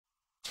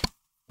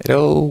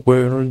Hello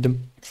world.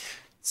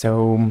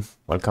 So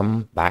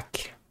welcome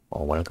back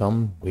or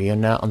welcome. We are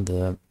now on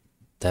the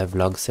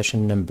devlog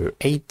session number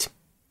 8,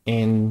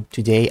 and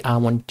today I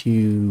want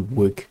to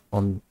work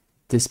on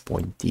this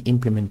point, the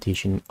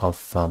implementation of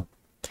some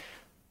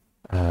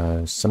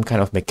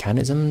kind of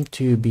mechanism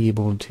to be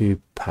able to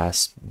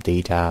pass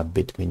data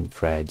between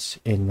threads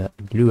in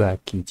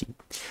luaQT.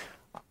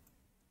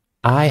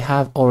 I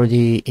have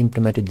already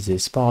implemented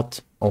this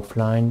part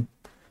offline.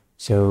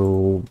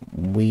 So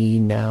we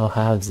now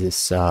have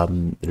this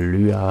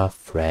Lua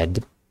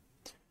thread,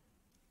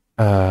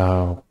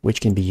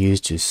 which can be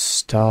used to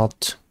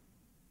start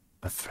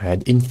a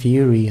thread. In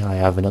theory, I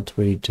have not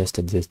really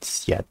tested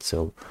this yet,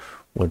 so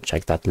we'll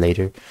check that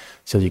later.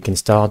 So you can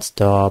start,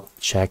 stop,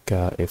 check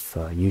if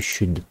you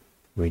should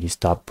really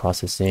stop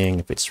processing,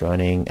 if it's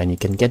running, and you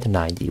can get an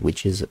ID,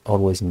 which is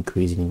always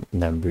increasing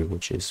number,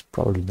 which is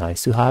probably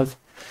nice to have.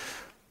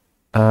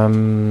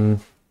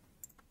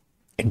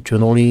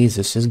 Internally,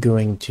 this is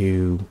going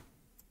to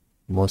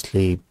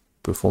mostly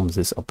perform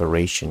this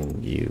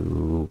operation.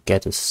 You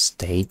get a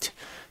state,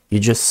 you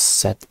just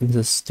set in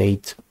the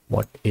state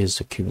what is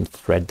the current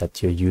thread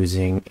that you're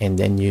using, and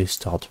then you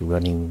start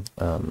running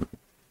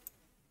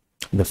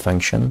the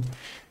function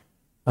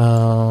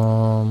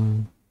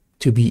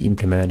to be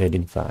implemented,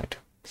 in fact.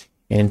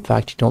 And in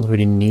fact, you don't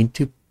really need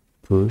to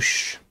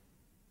push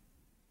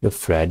the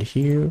thread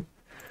here,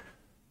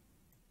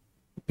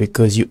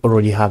 because you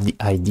already have the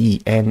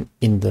ID, and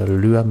in the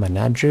Lua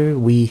manager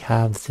we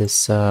have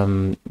this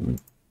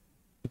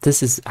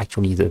this is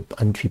actually the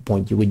entry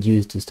point you would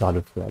use to start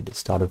a thread. The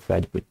start a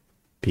thread would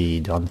be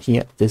done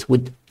here. This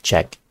would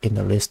check in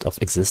a list of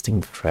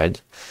existing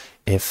thread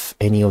if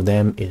any of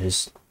them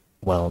is,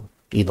 well,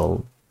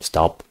 it'll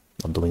stop,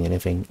 not doing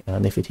anything,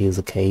 and if it is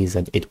the case,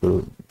 then it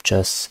will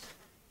just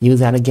use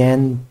that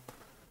again.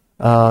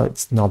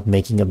 It's not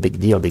making a big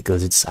deal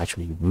because it's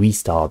actually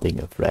restarting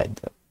a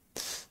thread.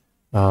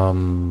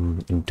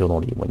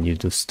 Internally, when you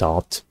do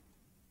start,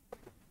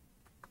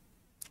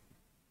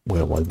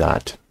 where was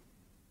that?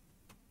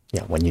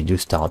 Yeah, when you do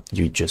start,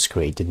 you just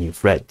create a new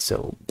thread,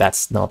 so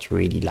that's not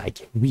really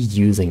like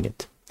reusing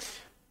it.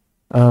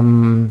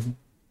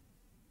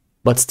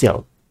 But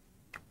still,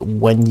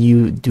 when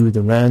you do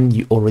the run,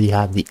 you already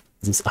have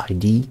this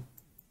ID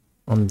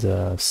on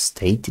the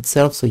state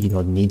itself, so you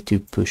don't need to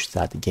push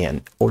that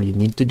again. All you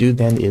need to do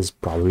then is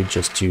probably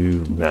just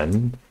to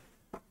run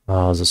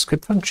the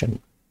script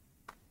function.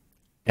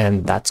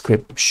 And that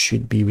script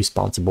should be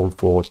responsible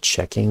for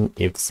checking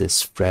if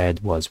this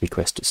thread was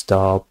request to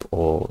stop,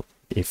 or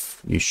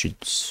if you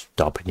should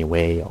stop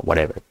anyway, or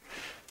whatever.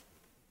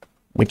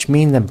 Which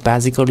means that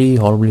basically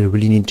all we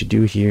really need to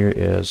do here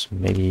is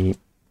maybe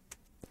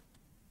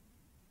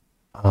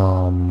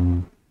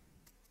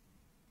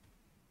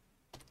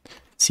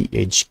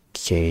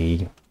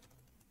chk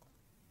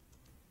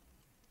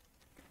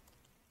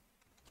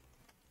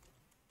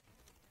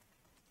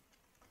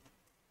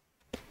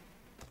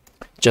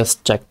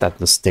just check that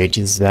the state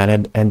is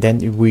valid, and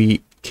then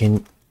we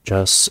can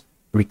just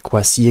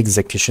request the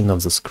execution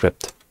of the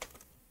script.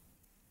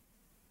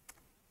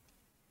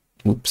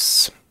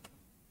 Oops.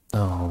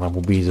 Oh, that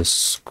will be the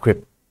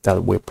script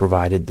that we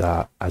provided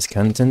as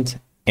content,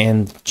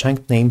 and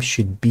chunk name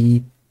should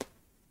be,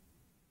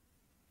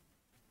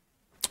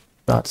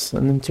 that's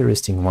an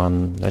interesting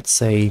one. Let's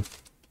say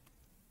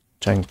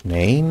chunk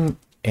name,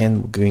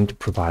 and we're going to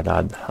provide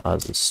that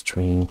as a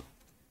string.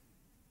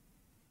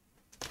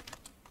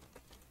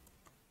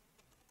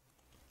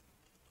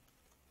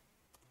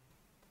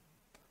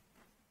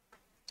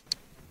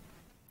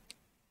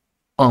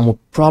 We'll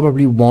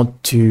probably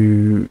want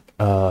to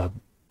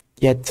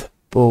get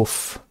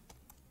both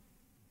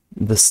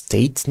the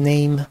state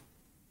name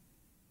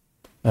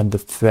and the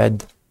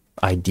thread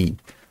ID.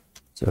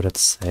 So let's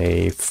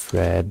say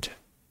thread.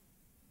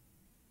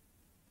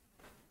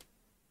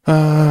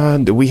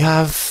 Do we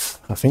have,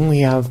 I think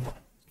we have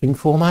string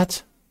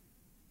format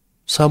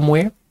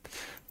somewhere.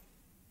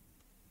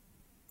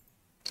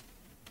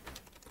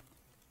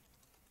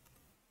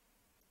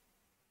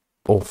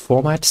 Or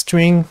format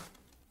string.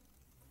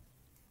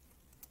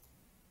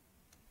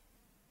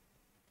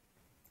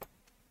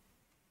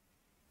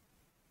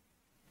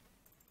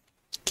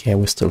 Okay,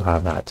 we still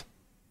have that.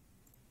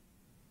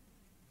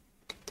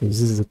 This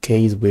is the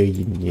case where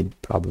you need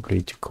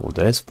probably to call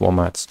this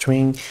format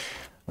string.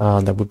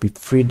 That would be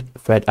thread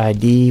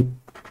ID.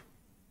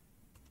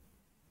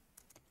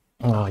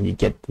 You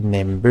get the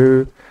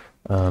number.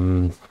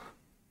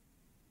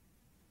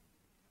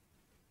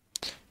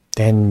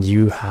 Then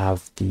you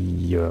have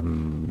the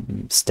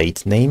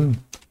state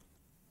name.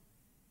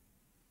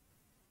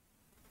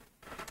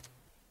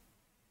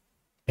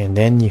 And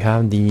then you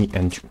have the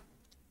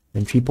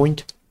entry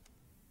point.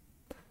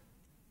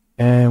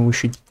 And we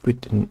should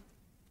put an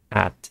 @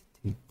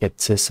 to get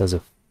this as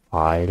a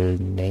file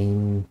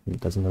name.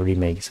 It doesn't really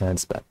make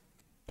sense, but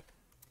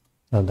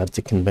that's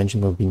the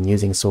convention we've been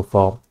using so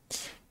far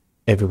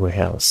everywhere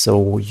else.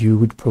 So you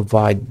would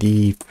provide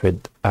the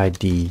thread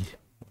ID,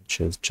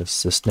 which is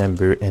just this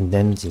number, and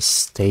then the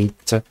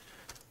state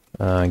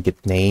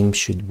Get name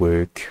should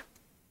work.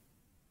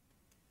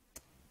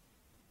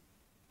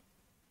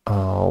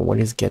 What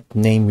is get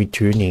name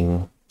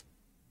returning?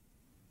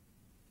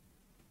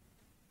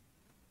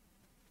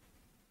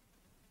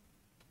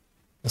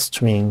 A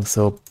string,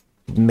 so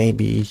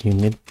maybe you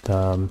need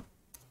char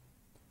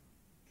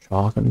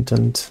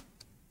content.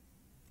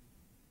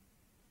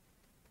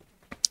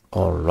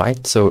 All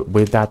right, so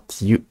with that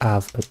you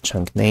have a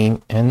chunk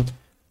name and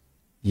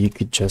you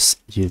could just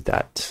use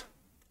that.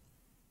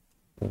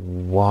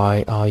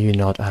 Why are you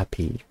not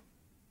happy?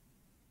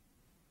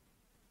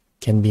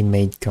 Can be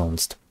made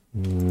const.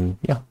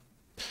 Yeah.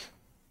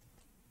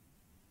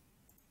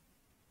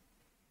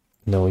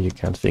 No, you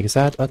can't fix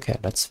that. Okay,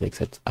 let's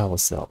fix it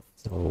ourselves.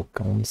 So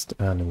const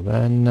and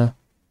run.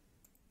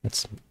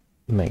 Let's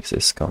make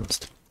this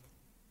const.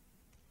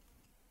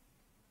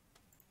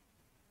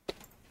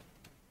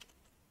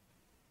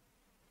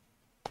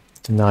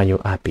 So now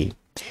you're happy.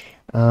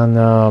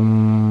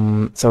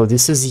 And so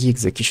this is the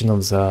execution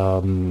of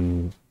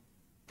the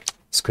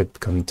script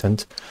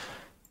content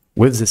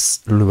with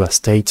this Lua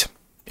state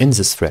in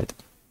this thread.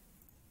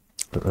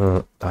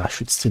 I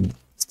should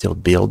still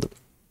build.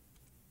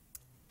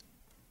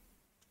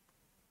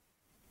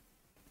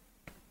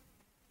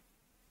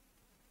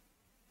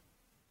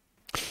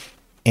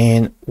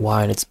 And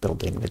while it's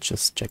building, let's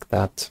just check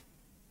that.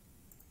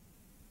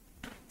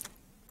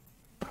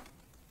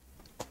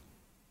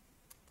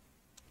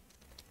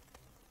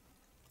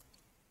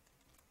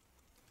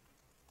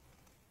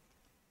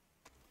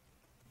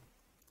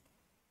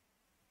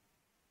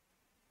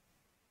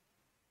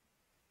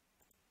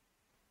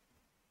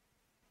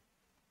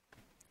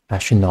 I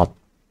should not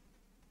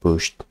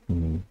push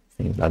things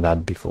like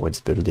that before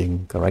it's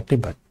building correctly,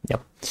 but yeah.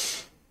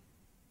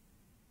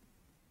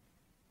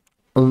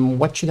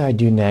 What should I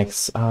do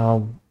next?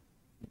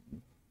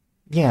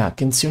 Yeah,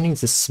 concerning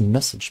this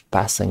message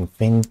passing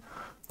thing,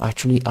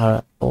 actually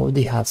I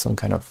already have some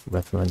kind of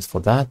reference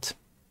for that.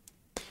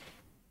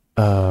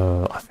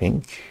 I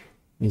think,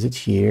 is it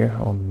here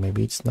or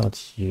maybe it's not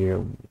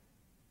here?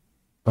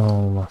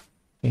 I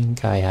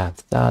think I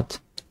have that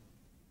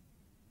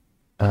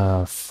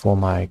for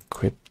my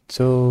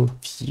crypto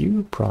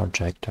view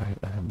project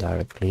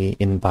directly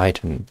in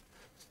Python.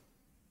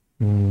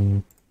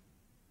 No,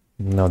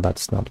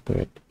 that's not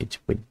where it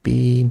would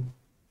be.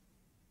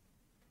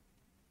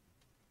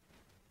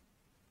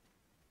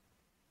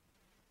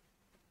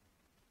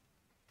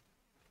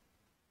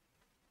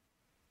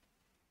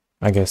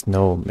 I guess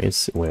no,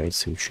 it's where it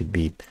should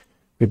be.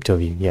 Crypto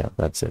view, yeah,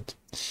 that's it.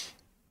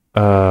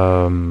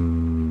 No,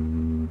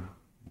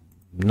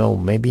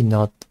 maybe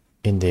not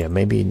in there.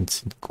 Maybe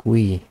it's in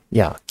GUI.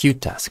 Yeah, Q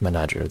task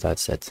manager,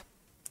 that's it.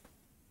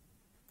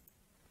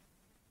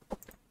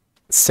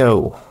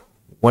 So,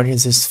 what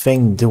is this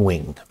thing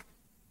doing?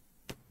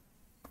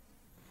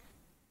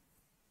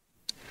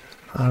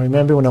 I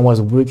remember when I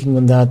was working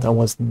on that, I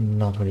was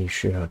not really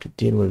sure how to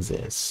deal with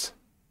this.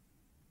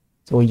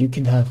 So you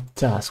can have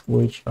tasks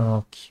which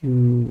are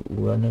queue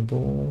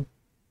runnable.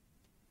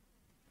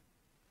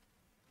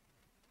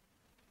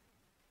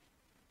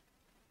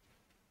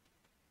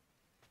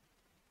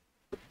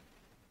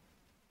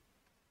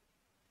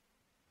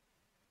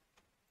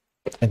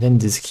 And then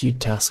this queue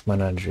task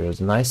manager.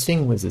 The nice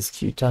thing with this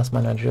queue task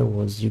manager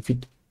was you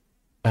could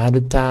add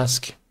a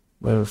task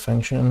with a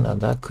function and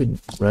that could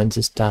run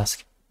this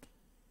task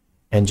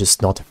and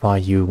just notify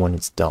you when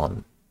it's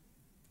done.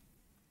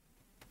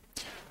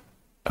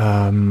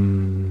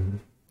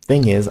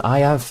 Thing is, I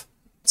have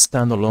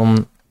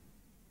standalone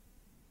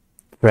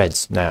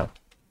threads now.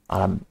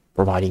 I'm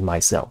providing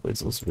myself with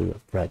those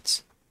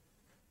threads.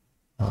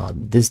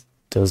 This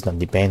does not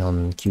depend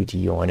on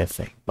Qt or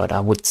anything, but I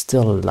would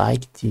still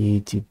like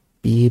to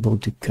be able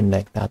to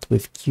connect that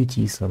with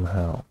Qt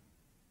somehow.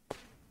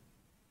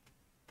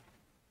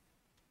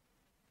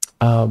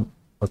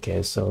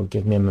 Okay, so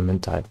give me a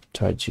moment. I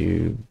try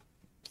to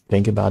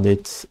think about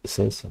it,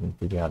 sis, and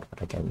figure out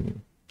what I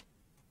can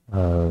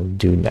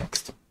do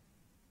next.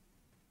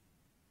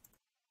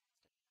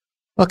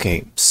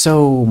 Okay,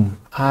 so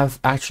I've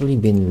actually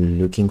been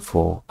looking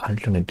for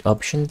alternate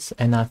options,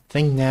 and I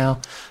think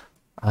now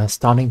I'm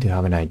starting to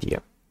have an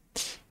idea.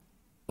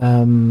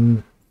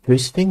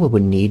 First thing we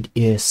would need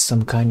is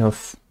some kind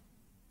of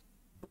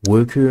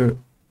worker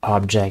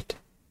object.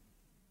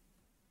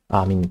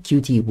 I mean,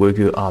 Qt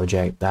worker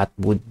object that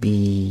would be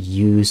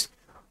used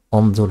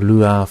on the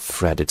Lua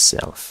thread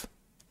itself.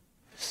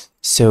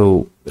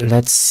 So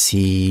let's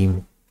see.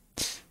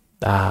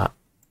 That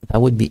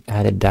would be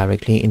added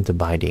directly into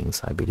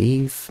bindings, I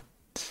believe.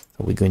 So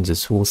we go into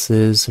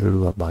sources,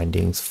 Lua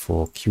bindings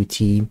for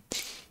Qt.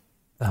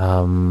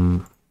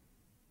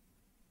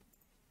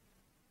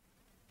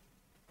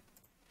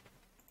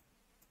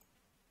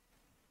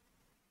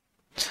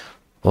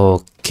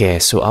 Okay,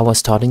 so I was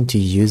starting to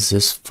use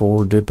this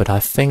folder, but I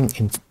think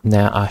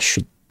now I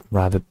should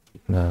rather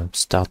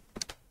start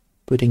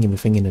putting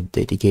everything in a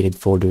dedicated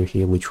folder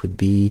here, which would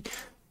be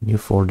new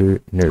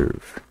folder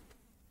nerve.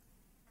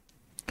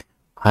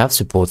 I have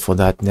support for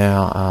that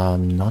now.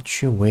 I'm not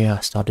sure where I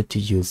started to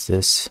use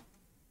this.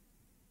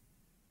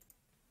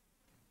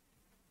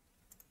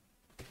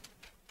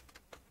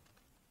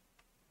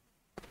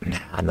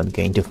 I'm not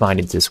going to find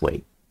it this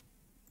way,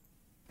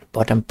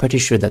 but I'm pretty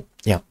sure that,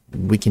 yeah,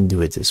 we can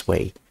do it this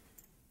way.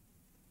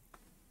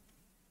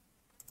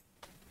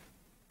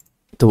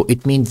 So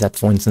it means that,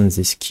 for instance,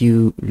 this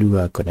Q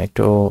Lua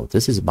connector,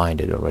 this is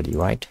binded already,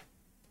 right?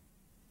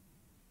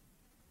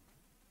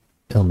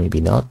 Or maybe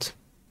not.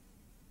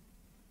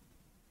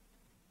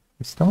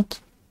 It's not.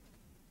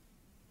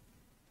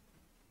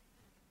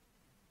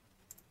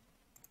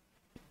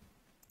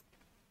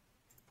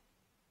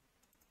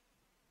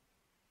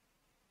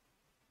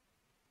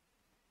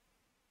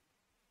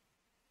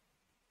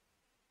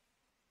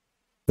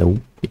 No,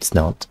 it's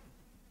not.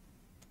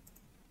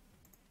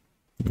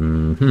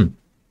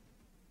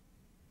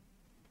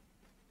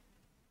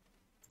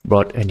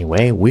 But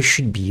anyway, we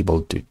should be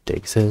able to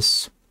take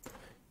this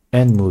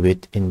and move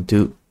it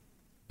into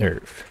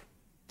Nerve.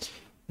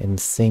 And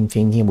same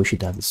thing here, we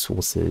should have the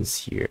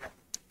sources here.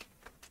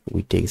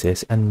 We take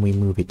this and we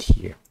move it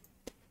here.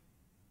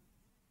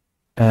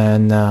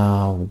 And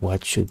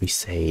what should we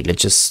say?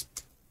 Let's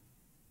just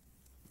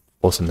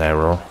force an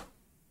error.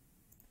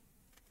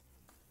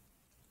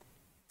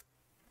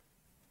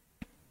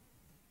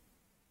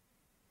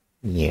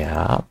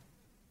 Yeah.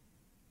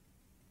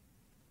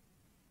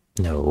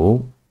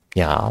 No.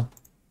 Yeah.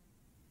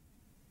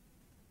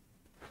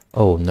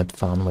 Oh, not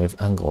found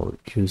with angle.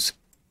 Use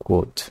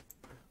quote.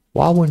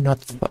 Why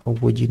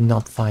would you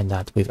not find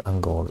that with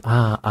angle?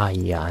 Yeah,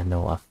 I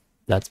know.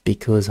 That's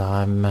because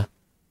I'm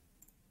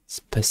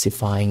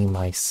specifying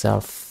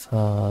myself,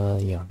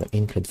 yeah, the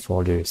include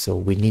folder. So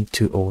we need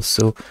to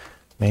also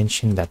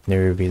mention that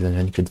nerve is an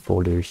include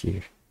folder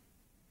here.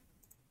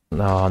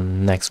 Now,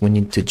 next we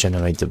need to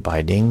generate the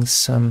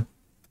bindings.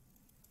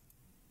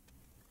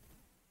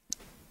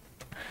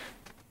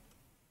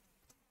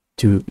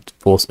 To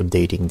force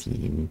updating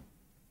the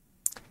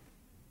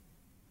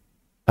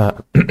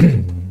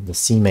the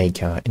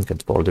CMake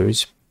include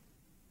folders.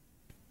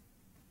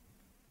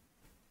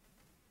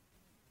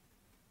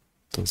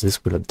 So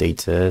this will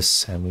update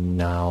us, and we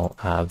now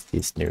have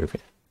this nerve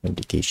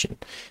indication.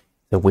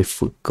 So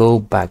if we go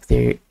back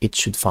there, it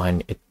should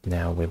find it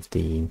now with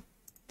the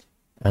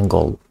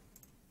angle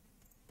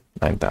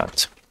like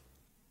that.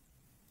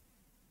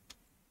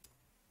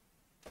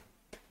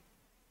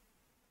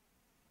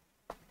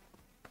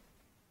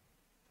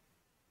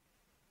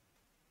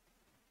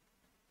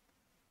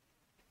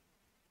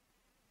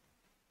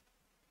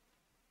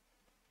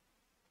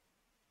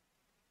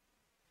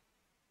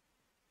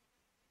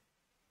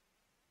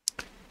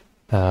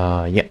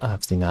 Yeah,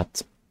 I've seen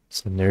that.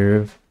 So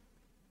nerve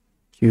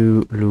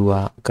Q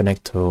Lua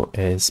connector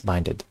is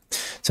binded.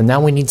 So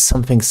now we need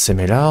something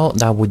similar.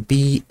 That would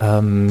be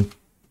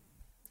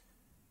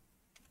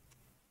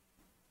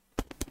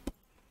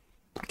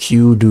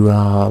Q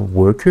Lua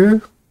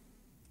worker.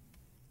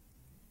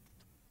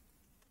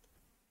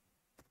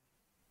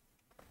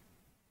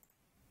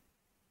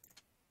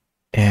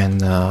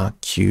 And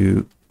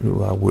Q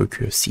Lua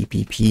worker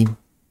CPP.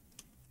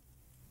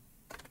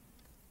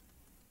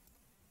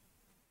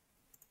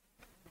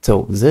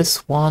 So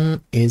this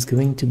one is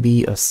going to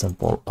be a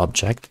simple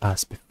object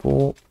as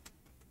before.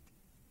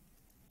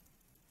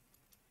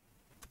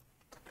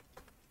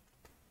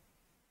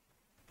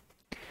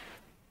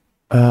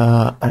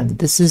 And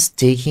this is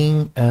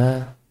taking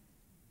and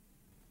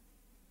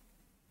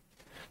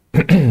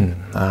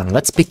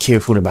let's be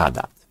careful about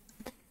that.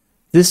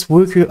 This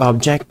worker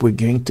object, we're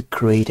going to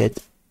create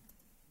it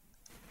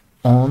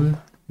on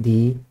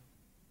the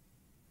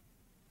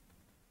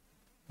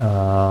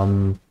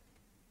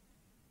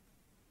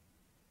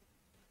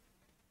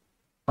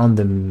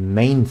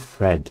main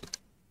thread.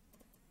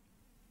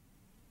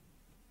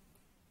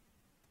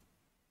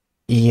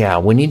 Yeah,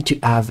 we need to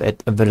have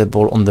it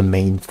available on the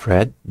main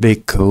thread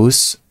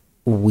because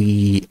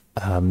we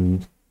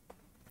want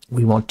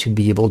to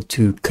be able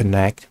to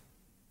connect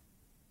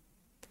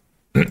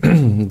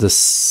the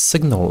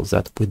signals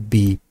that would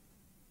be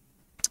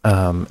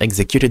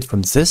executed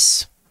from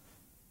this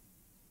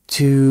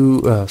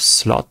to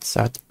slots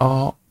that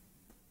are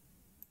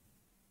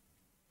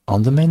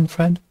on the main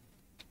thread.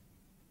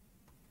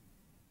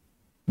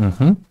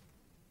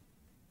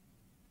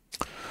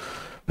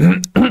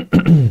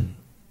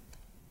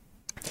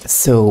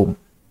 So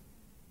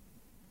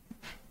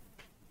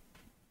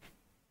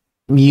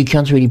you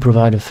can't really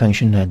provide a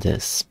function like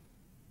this.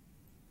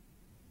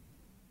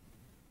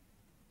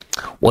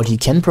 What you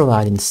can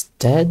provide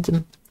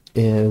instead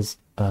is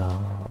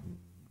a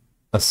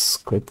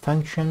script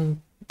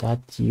function that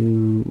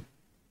you,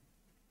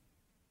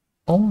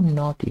 oh,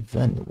 not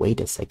even, wait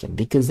a second,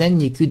 because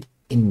then you could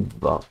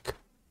invoke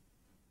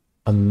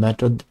a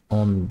method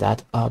on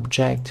that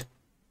object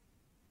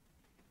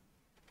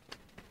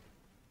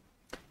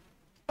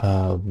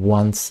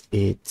once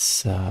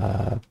it's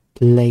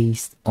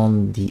placed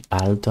on the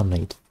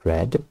alternate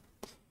thread,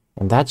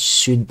 and that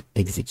should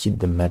execute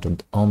the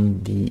method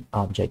on the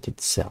object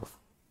itself.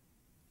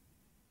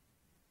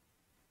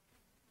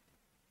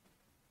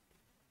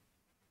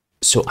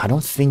 So I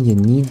don't think you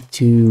need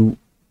to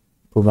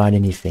provide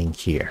anything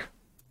here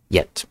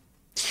yet.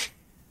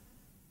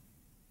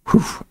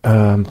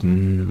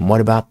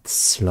 What about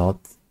slot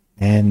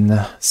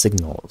and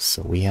signals?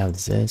 So we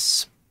have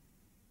this.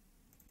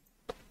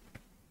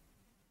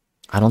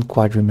 I don't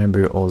quite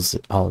remember all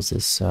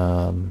this.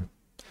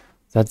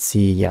 That's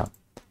the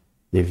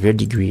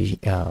Verdigris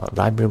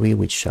library,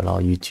 which allow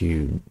you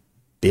to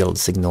build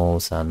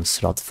signals and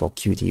slots for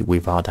Qt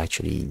without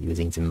actually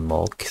using the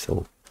mock.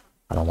 So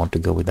I don't want to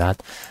go with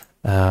that.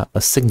 A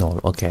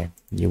signal, okay,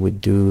 you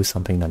would do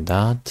something like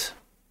that.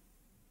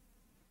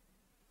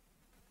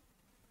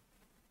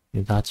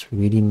 If that's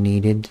really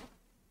needed.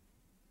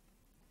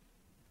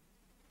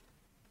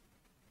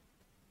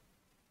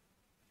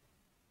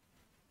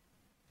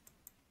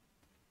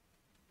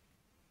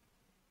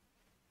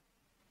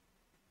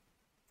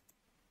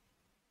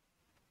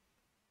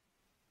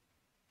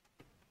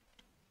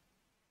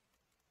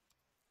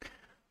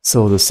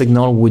 So the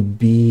signal would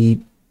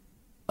be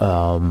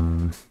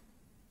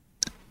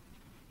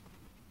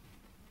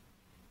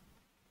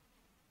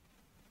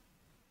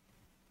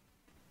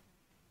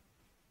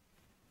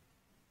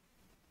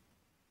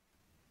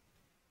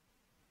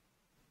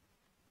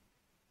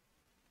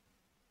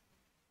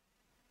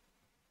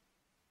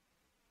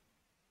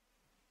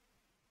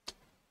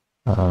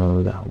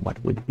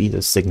what would be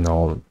the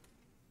signal?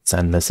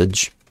 Send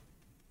message.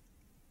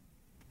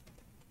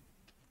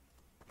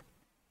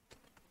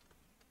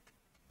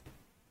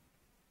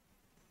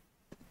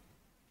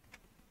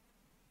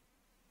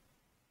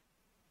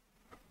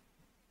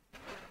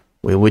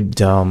 We would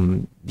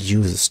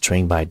use a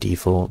string by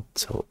default,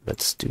 so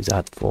let's do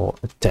that for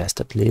a test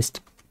at least.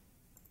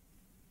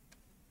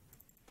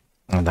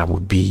 And that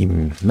would be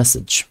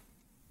message.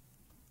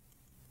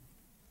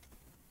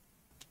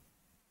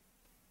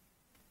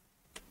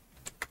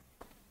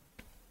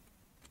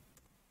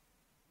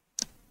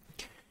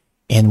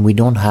 And we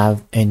don't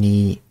have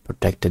any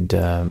protected,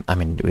 I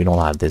mean, we don't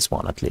have this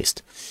one at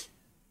least.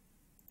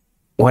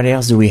 What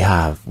else do we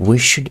have? We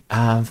should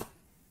have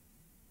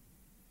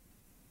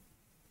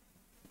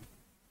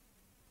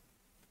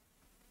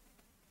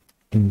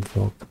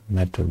invoke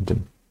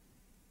method.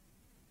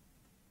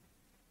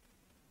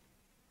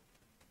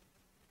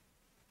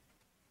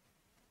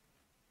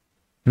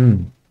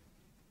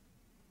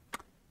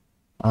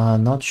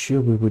 Not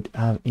sure we would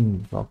have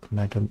invoke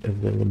method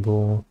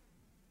available.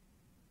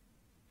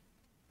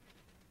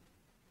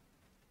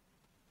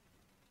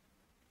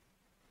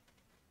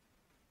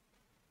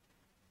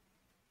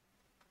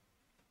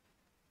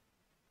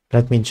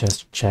 Let me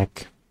just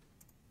check.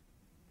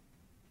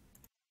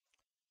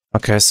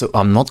 Okay, so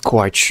I'm not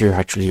quite sure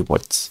actually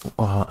what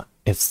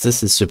if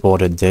this is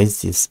supported.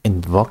 There's this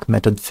invoke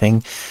method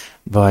thing,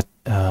 but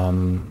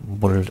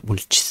we'll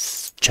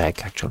just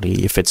check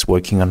actually if it's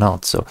working or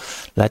not. So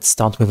let's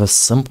start with a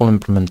simple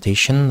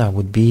implementation. That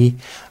would be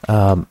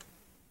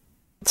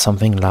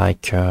something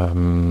like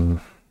run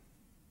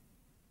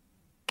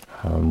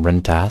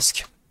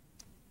task.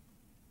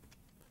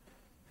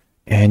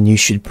 And you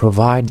should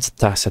provide the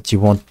task that you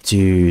want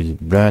to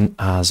run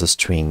as a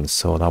string.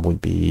 So that would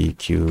be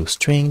Q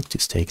string to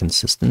stay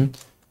consistent.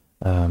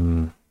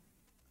 And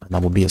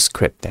that would be a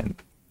script then.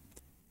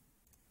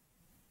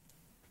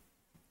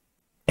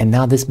 And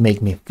now this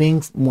makes me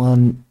think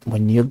when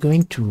you're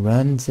going to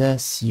run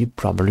this, you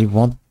probably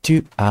want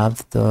to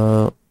have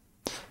the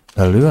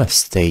lua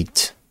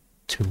state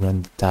to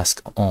run the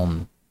task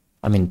on.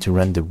 I mean, to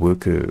run the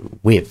worker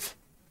with.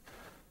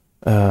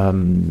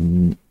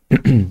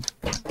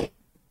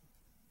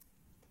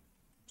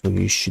 So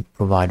you should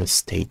provide a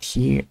state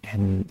here,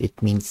 and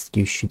it means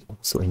you should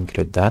also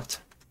include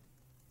that.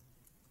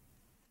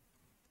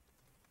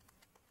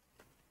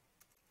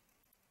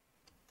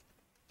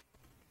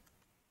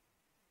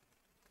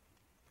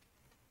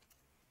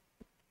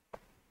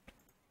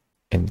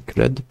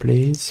 Include,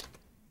 please.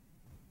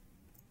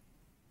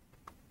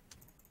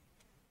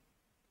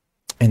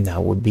 And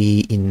that would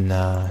be in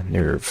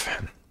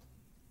nerve.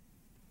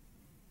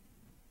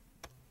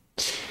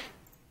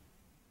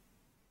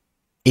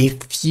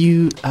 If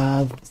you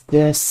have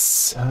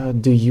this,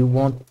 do you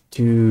want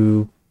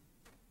to...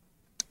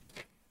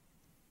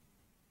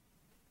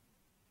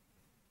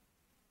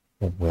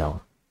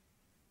 Well,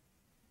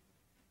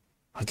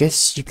 I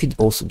guess you could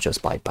also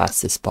just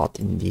bypass this part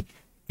in the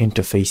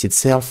interface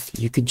itself.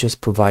 You could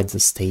just provide the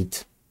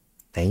state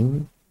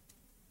name.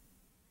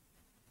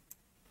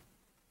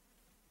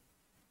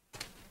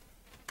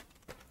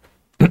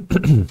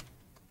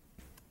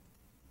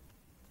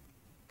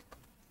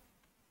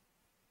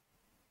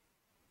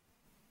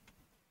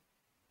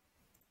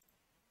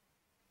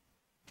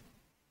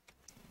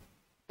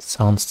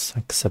 Sounds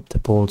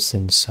acceptable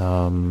since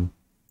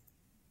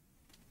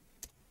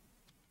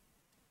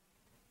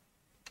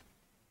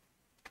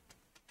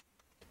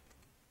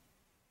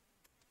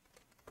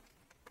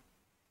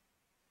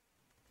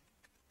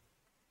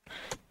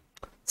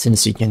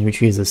since you can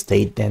retrieve the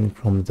state then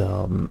from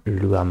the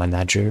Lua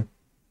manager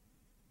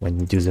when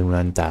you do the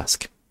run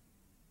task.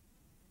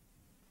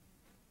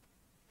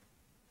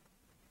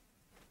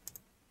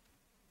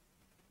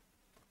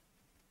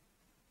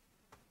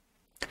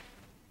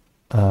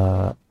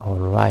 All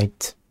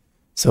right,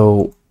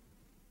 so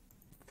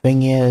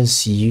Thing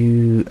is,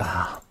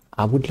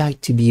 I would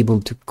like to be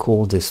able to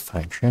call this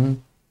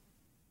function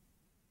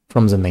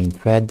from the main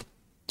thread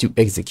to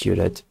execute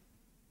it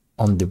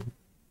on the,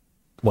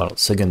 well,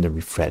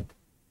 secondary thread.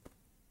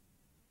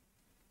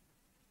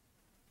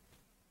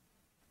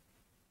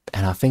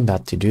 And I think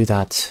that to do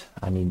that,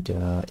 I need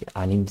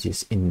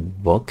this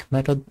invoke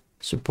method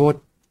support,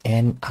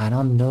 and I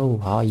don't know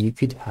how you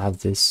could have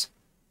this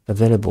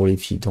available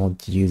if you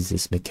don't use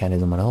this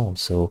mechanism at all.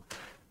 So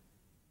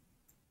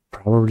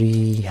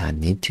probably I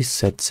need to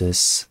set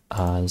this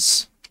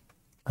as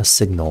a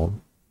signal.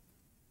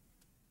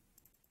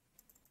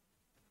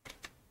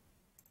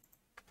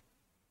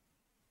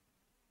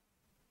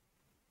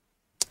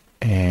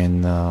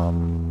 And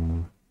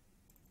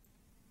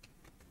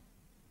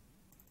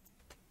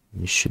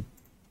you should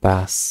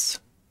pass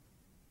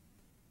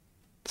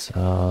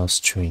the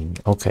string.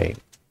 Okay.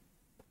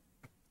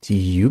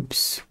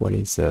 Oops, what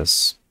is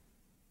this?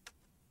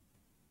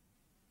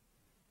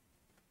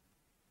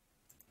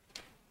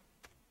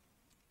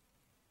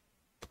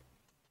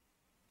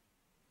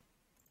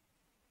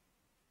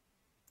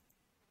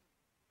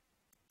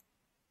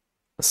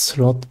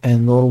 Slot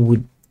handle,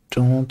 we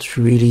don't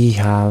really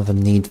have a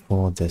need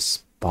for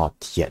this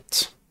part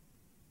yet.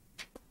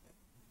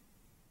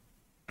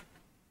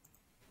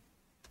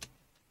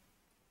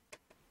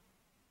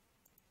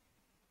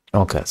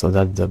 Okay, so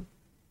that's the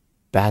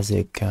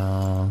basic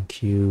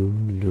Q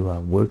Lua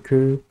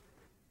worker.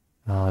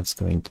 It's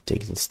going to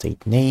take the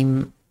state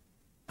name,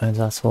 and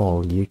that's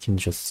all. You can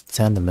just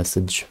send a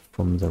message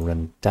from the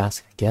run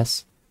task, I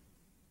guess,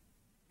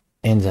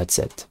 and that's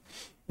it.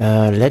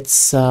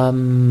 Let's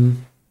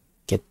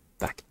get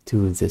back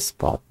to this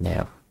part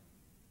now.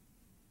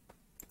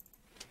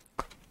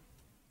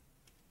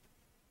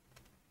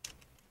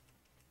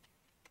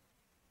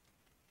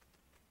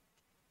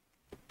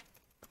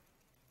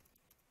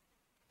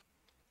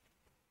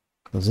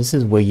 So this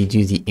is where you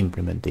do the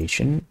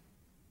implementation.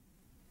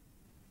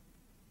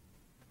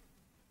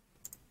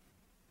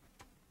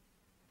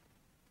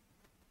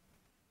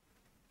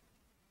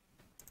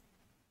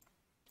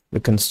 The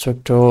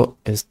constructor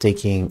is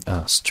taking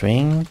a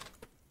string.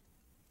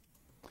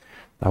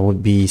 That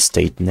would be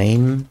state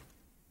name.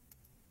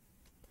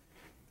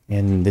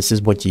 And this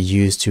is what you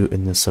use to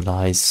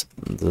initialize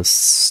the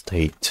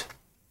state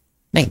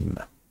name.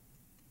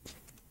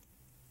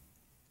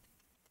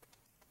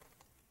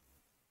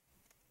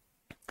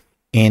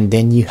 And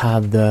then you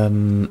have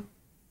the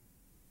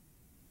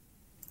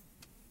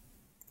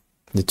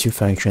two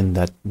functions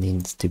that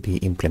needs to be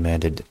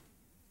implemented.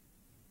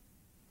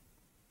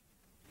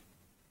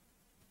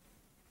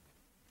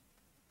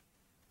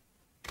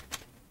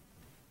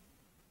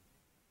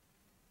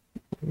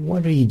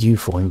 What do you do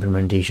for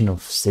implementation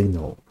of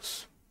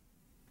signals?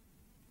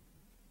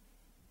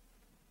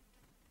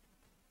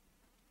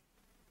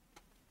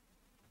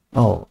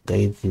 Oh,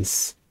 there's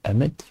this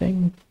emit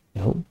thing?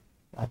 No,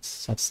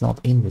 that's not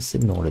in the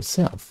signal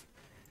itself.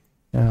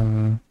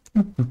 I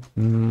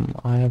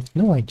have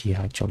no idea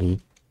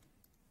actually.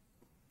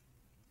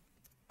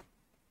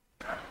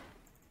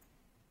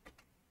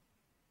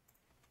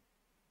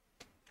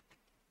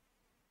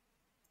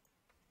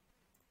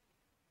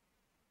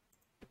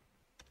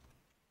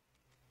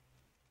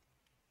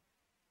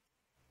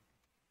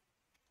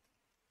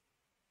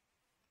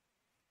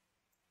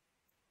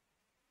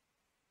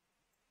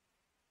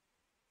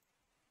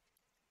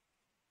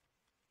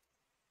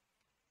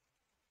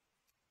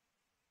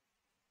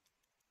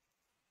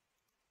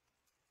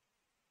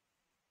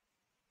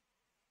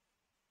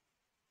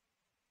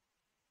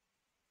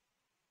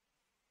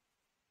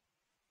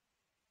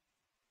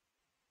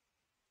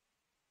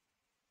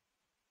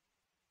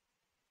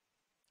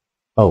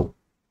 Oh.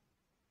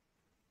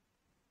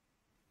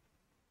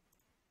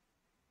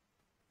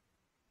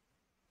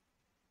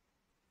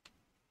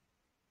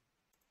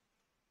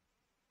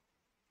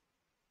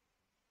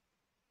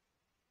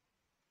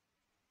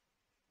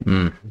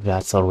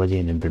 That's already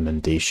an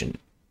implementation.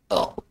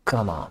 Oh,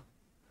 come on.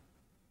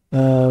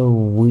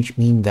 Which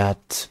means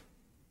that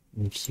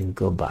if you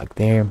go back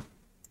there,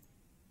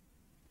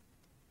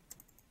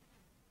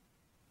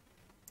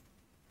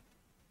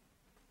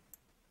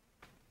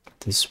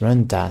 this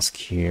run task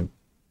here,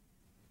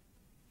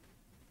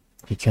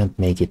 you can't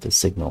make it a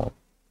signal.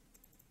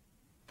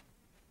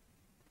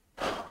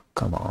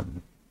 Come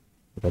on,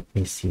 let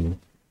me see.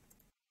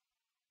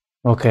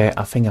 Okay,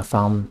 I think I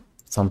found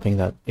something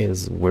that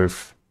is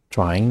worth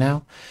trying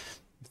now.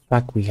 In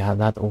fact, we have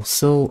that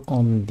also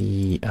on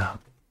the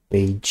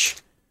page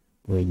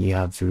where you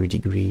have 0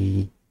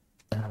 degree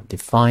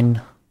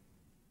define.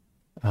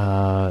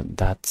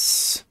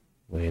 That's,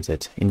 where is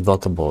it?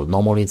 Invocable.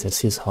 Normally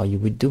this is how you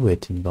would do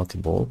it,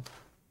 invocable.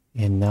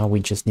 And now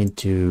we just need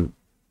to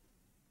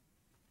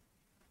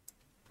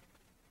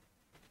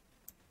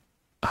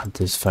add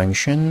this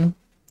function.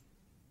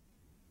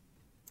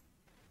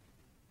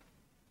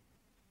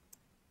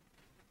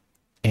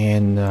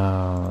 And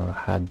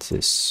had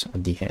this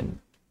at the end,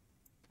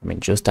 I mean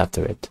just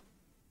after it,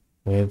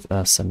 with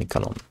a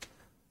semicolon.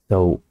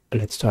 So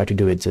let's try to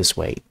do it this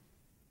way.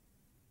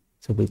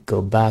 So we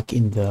go back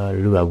in the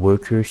Lua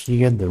worker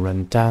here, the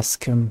run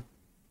task.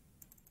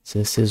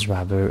 This is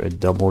rather a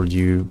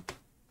W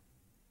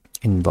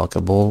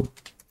invocable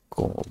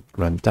called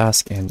run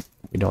task, and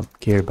we don't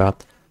care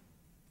about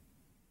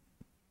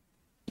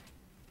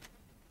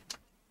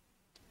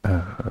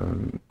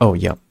oh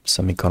yeah,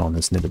 semicolon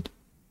is needed.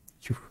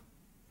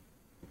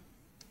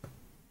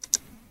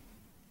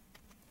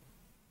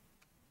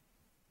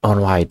 All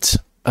right,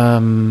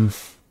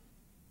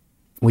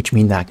 which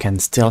means I can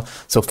still,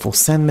 so for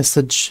send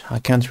message I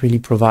can't really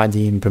provide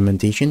the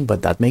implementation,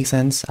 but that makes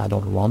sense. I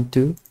don't want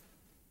to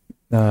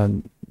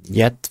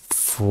yet.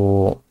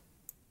 For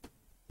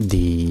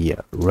the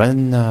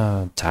run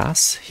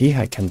task here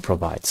I can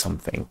provide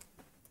something.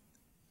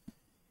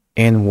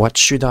 And what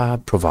should I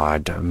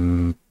provide?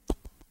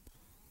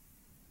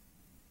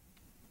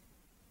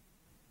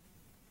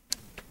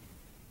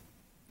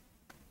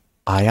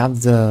 I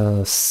have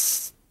the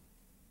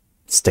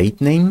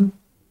state name.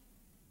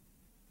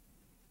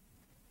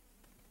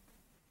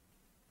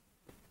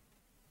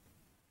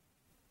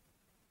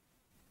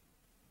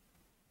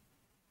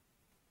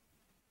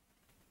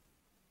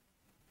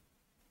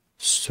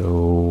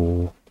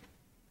 So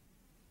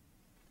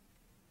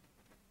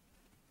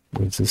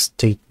with the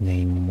state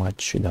name, what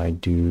should I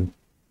do?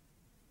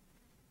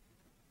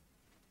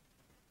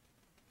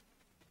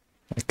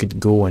 I could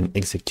go and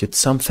execute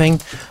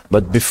something,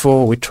 but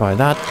before we try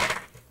that,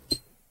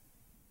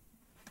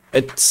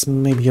 it's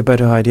maybe a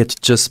better idea to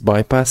just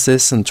bypass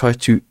this and try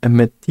to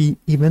emit the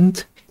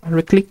event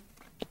directly.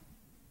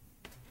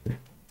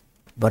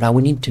 But I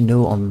will need to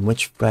know on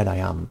which thread I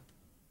am.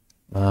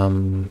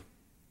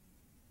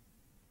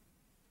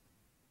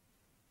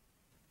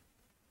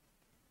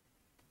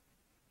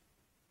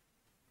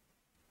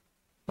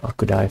 How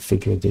could I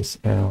figure this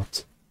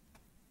out?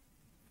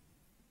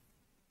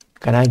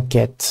 Can I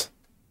get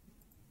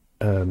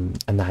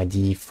an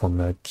ID from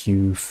a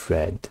queue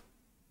thread?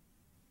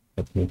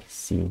 Let me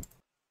see.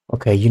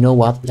 Okay, you know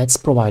what? Let's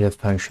provide a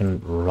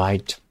function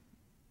right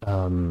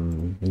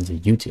in the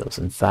utils.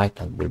 In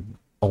fact, I will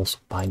also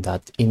bind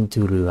that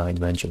into Lua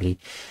eventually.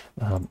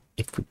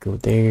 If we go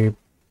there,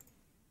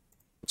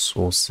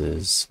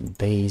 sources,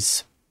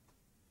 base,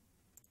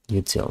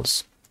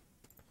 utils.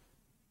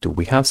 Do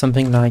we have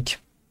something like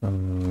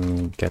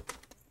get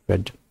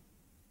thread?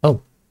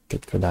 Oh,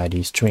 get thread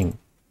ID string.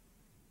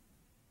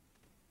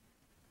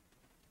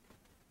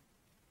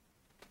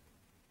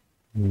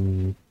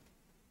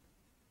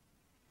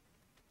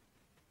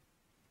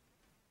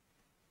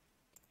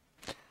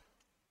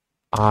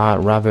 I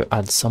rather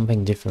add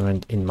something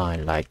different in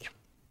mind, like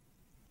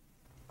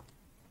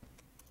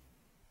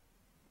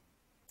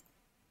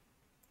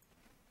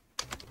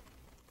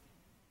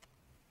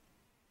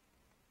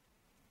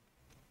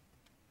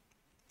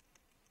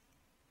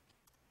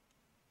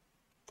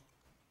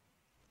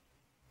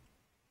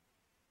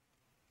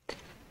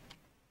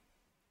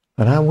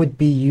and I would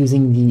be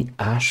using the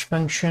hash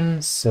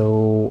function.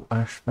 So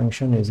hash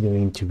function is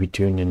going to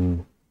return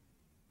an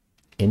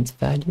int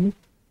value.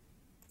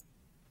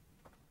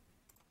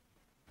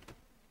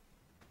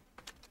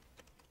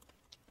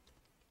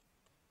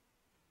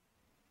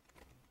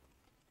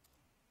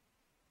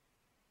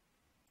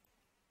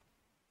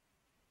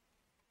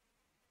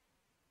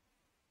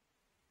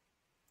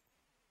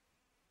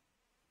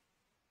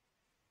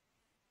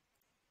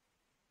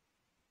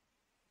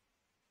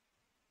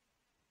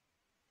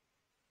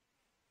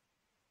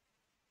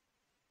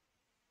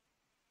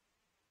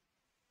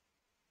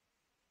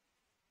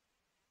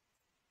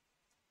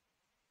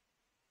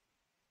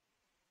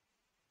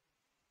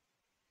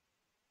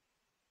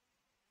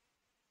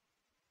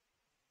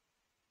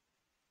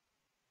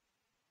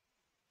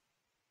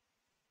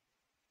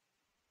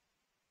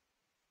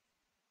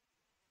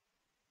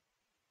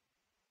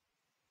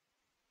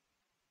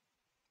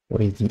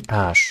 With the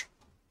hash.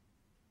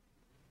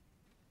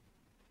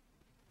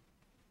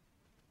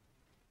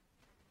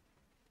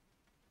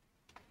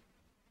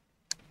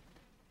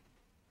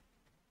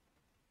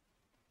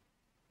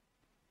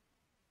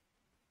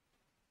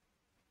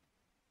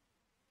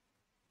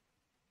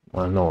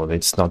 Well, no,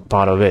 it's not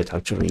part of it.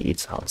 Actually,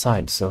 it's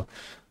outside. So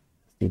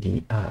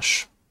the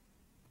hash.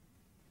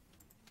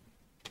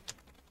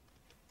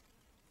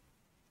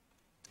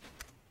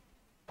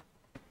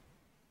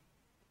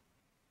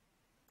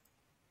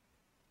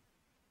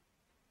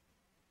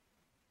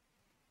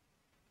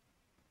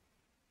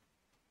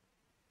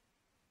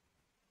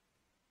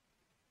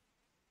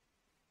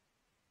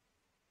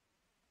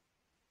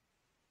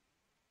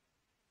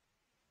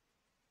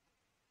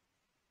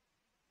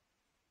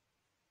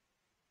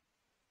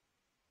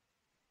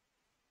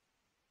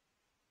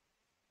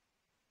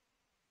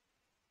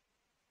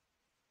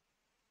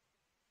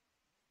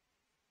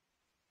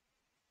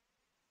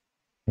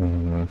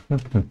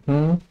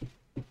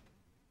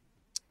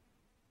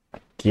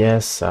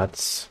 Yes,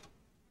 that's,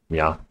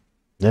 yeah,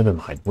 never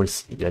mind. We'll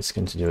see. Let's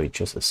consider it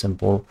just a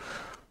simple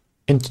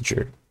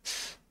integer.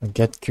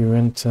 Get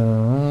current,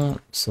 so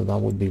that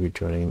would be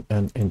returning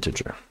an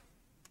integer.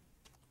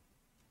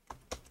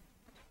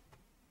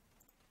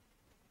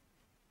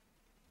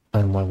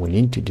 And what we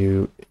need to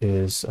do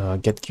is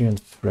get current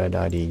thread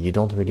ID. You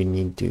don't really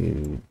need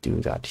to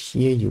do that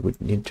here. You would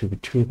need to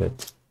retrieve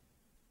it.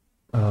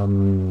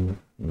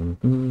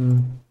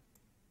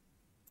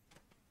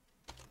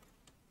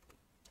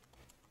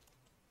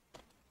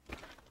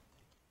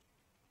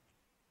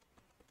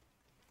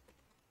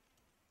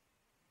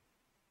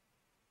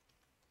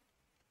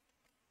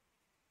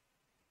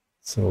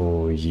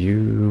 So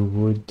you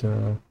would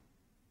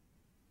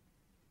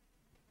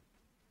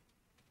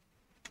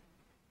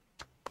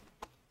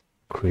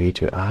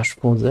create a hash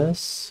for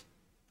this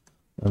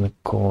and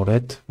call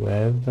it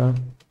with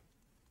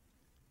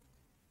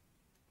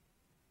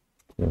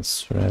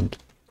this thread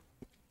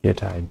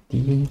get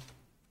ID.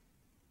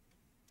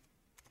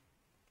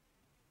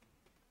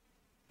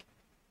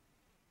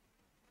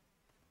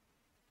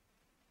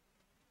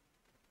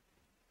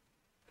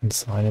 And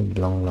sign it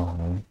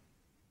long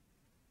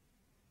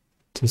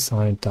to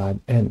sign it type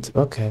end.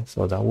 Okay,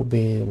 so that would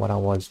be what I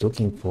was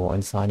looking for,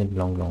 and sign it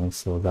long.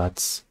 So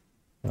that's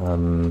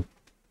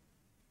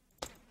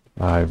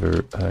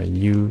either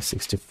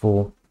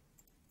U64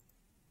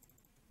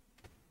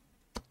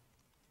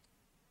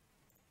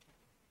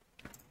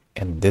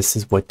 and this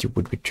is what you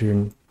would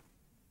return.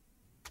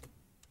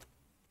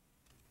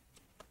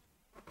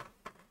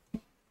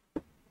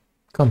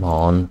 Come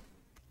on.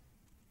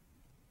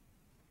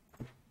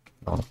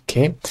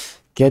 Okay,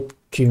 get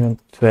current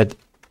thread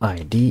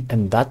ID,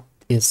 and that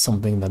is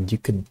something that you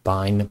could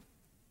bind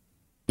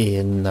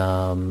in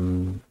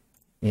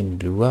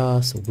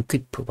Lua, so we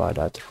could provide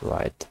that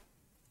right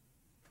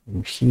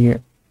in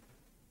here.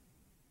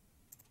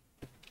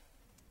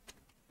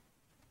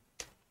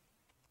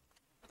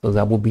 So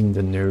that will be in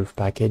the nerve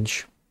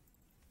package.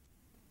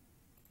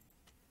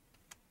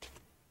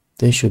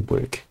 They should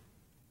work.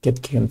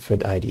 Get current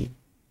thread ID.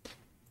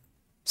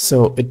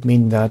 So it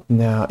means that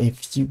now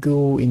if you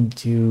go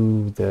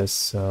into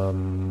this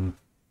Lua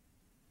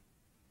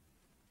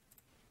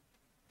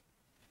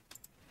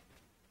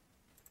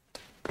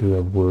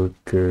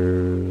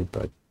worker,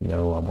 but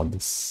no, I'm on the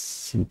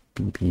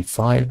CPP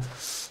file.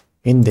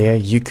 In there,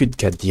 you could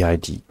get the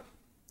ID.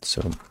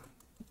 So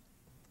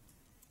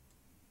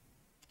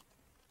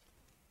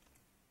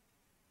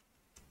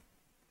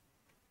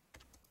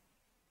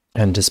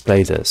and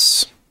display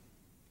this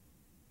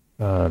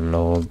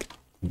log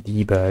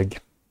debug.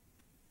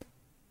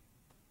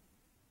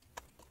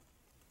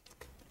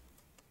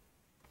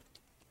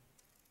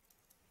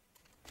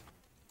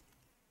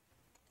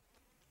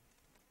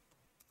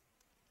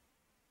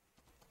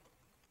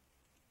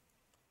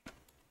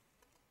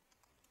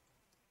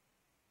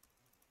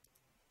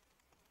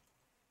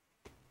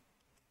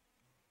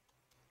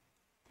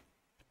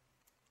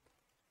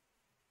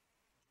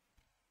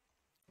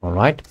 All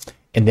right,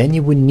 and then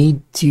you would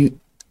need to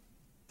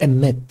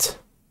emit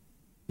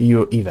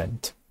your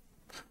event.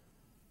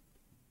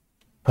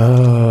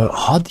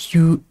 How do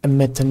you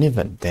emit an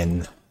event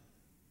then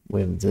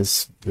with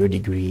this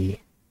verdigris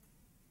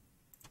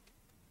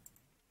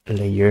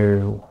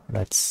layer?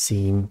 Let's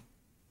see.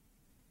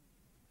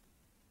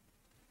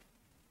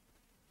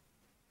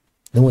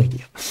 No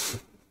idea.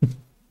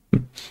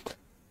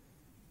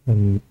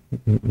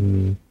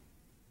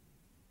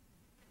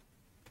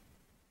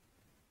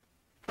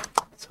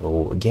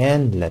 So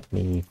again, let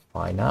me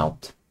find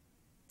out.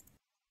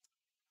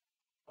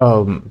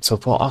 So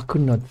far I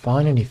could not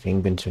find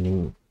anything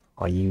concerning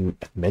how you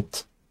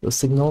emit the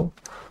signal.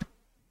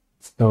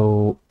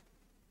 So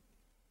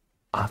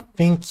I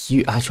think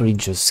you actually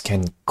just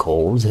can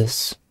call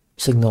this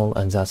signal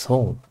and that's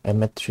all.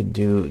 Emit should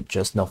do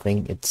just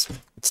nothing. It's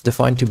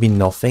defined to be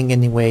nothing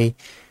anyway.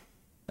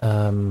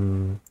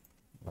 When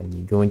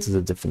you go into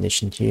the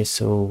definition here,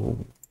 so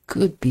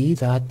could be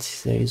that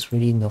there is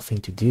really nothing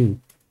to do.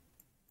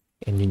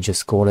 And you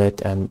just call it,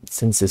 and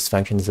since this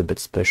function is a bit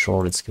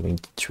special, it's going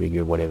to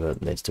trigger whatever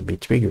needs to be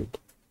triggered.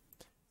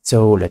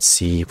 So let's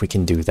see if we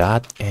can do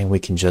that, and we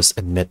can just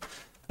admit.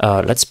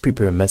 Let's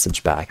prepare a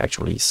message back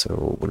actually.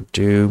 So we'll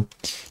do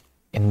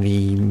in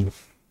the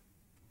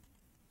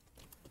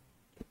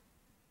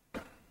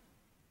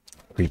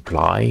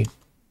reply.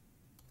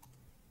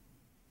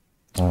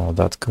 Oh,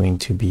 that's going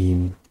to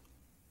be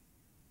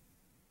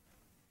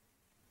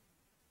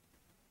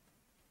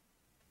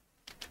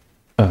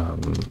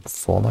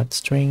format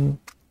string.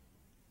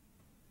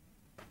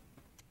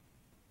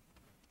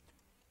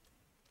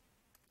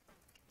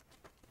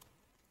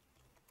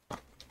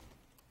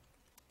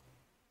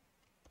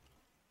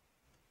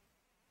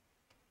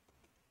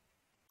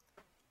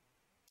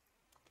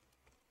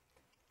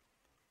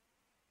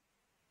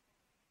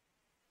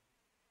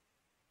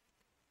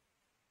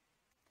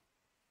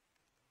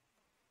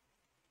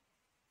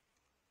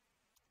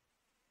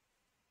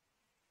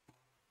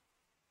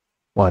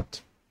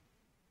 What?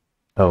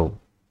 Oh,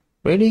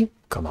 really?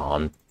 Come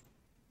on.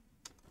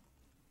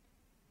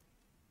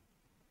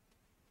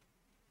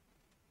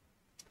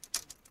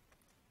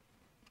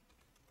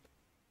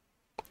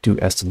 Do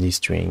std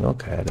string.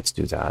 Okay, let's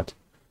do that.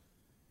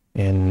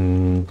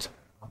 And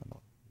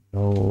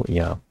no,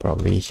 yeah,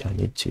 probably I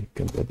need to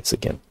compare this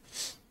again.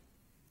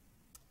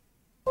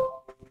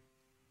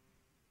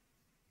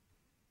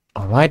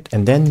 right,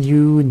 and then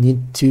you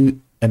need to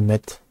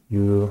emit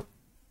your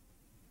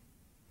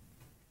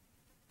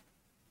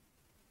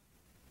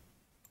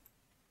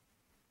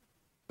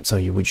so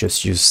you would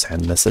just use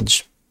send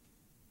message,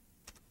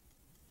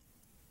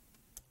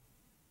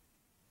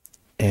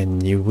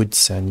 and you would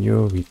send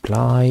your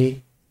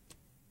reply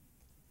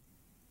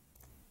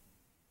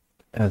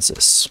as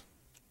this.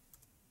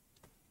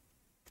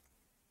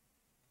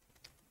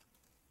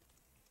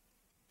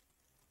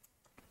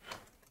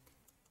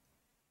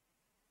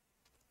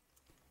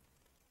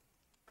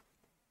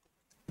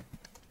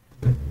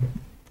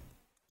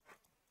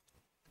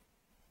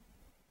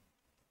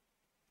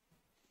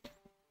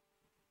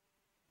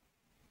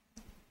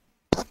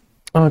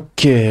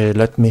 Okay,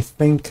 let me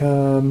think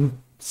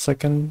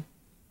second.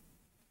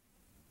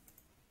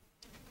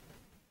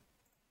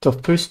 So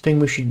first thing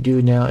we should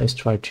do now is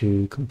try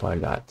to compile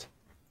that.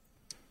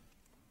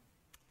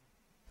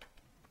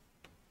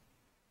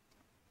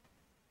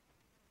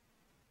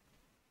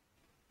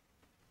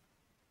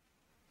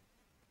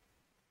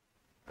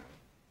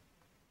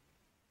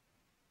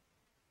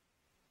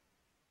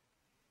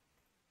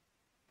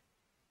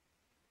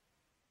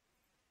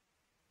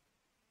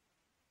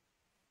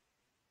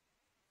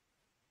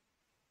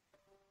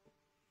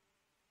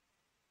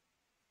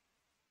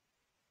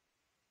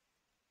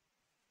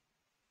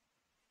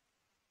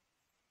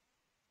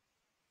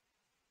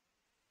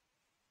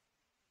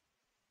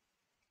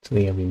 So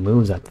yeah, we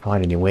remove that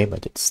file anyway,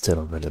 but it's still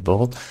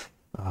available.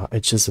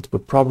 It's just that we're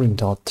probably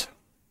not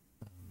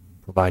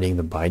providing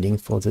the binding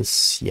for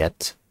this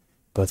yet,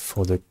 but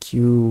for the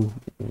Q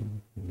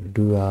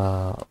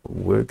Lua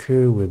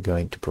worker, we're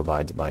going to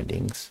provide the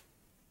bindings.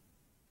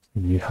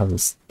 You have a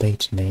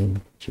state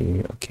name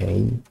here,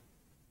 okay.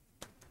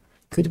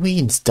 Could we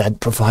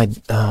instead provide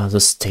the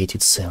state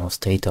itself,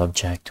 state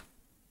object?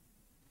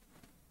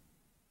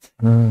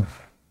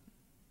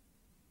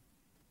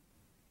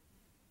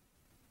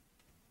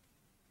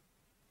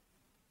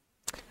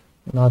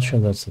 Not sure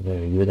that's a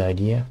very good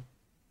idea.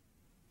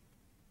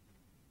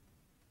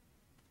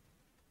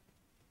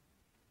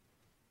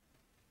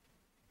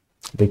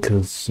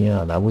 Because,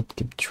 yeah, that would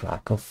keep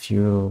track of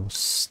your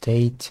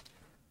state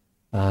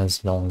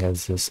as long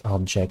as this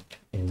object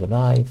is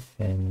alive,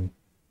 and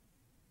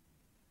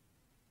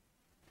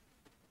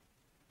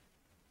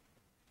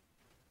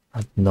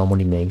that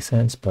normally makes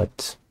sense,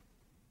 but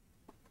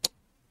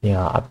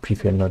yeah, I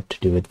prefer not to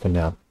do it for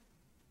now.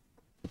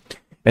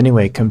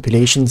 Anyway,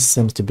 compilation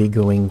seems to be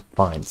going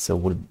fine, so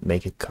we'll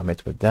make a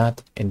commit with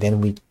that, and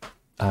then we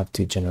have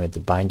to generate the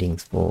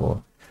bindings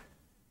for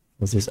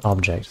this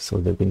object so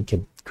that we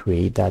can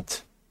create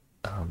that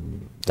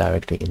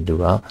directly in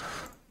Lua.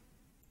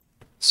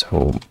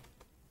 So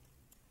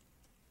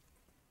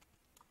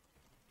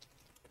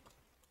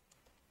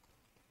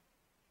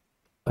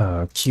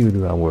Q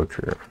Lua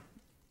worker.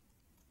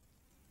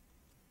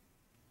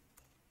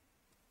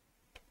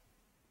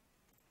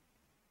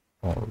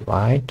 All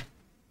right.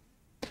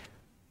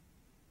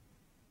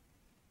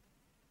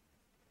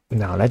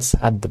 Now let's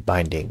add the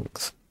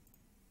bindings.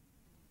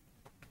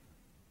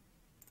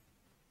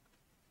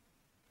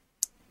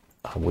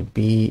 I would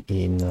be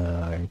in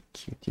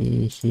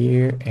Qt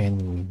here,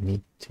 and we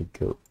need to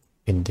go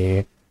in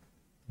there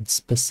and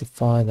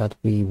specify that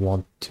we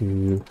want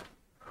to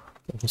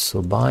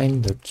also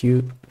bind the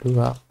Q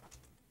Lua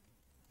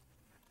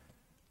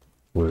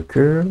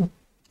worker, and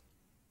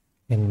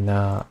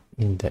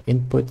in the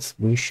inputs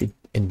we should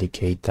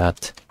indicate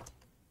that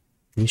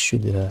we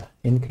should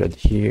include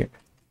here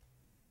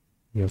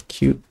your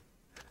Q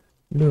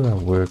Lua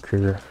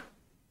worker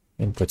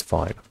input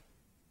file.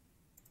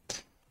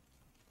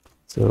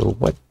 So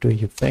what do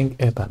you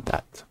think about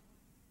that?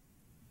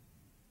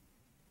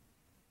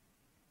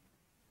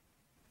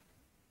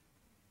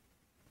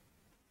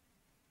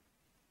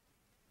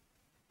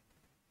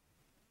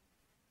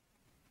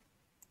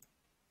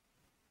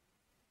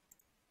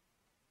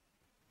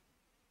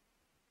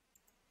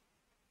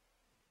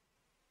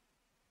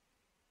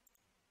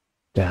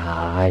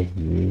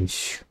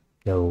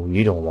 No,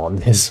 you don't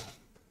want this.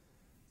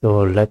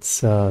 So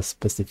let's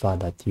specify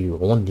that you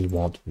only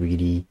want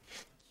really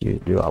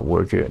you are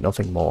worker,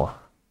 nothing more.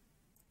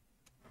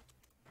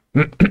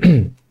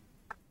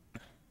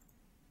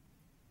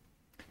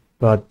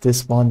 But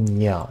this one,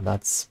 yeah,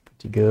 that's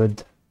pretty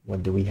good.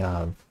 What do we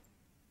have?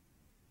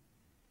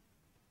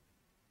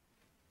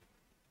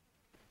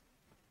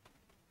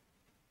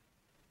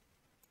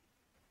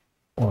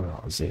 What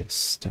are these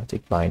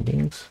static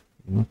bindings?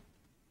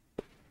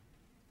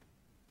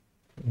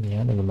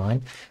 Yeah, never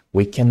mind.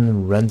 We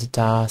can run the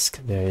task.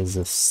 There is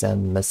a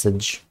send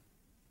message,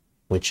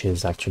 which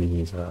is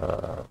actually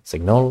the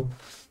signal.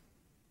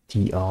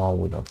 TR,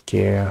 we don't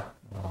care.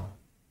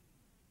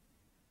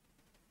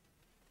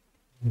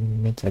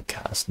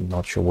 Metacast,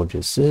 not sure what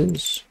this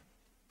is.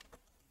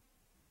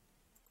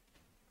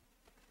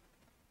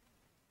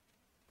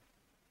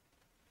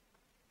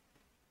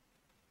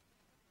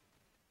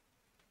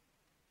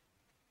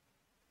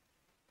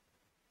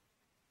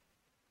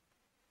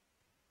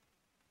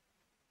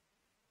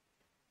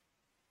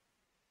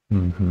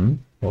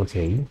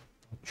 Okay.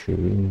 Not sure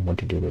what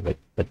to do with it,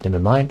 but never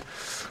mind.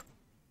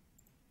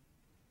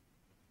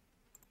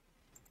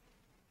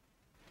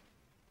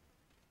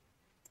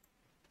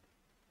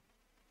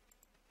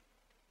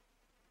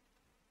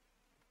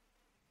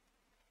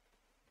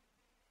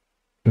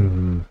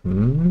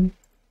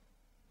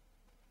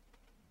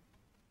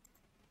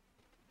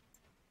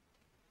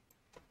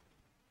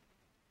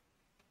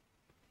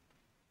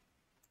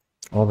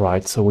 All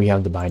right, so we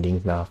have the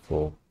bindings now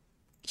for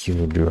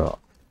QDura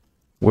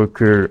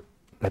worker.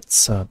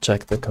 Let's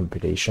check the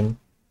compilation.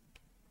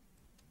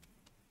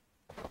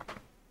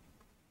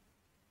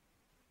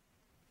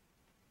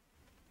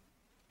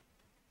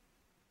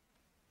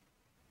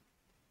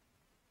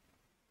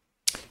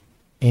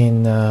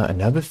 And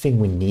another thing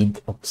we need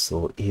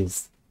also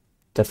is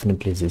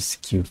definitely this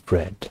Q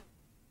thread.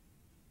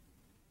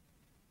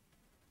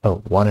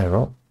 Oh, one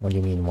error. What do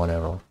you mean one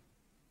error?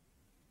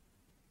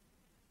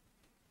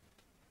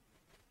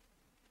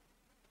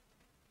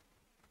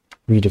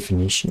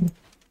 Redefinition?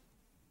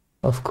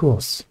 Of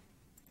course.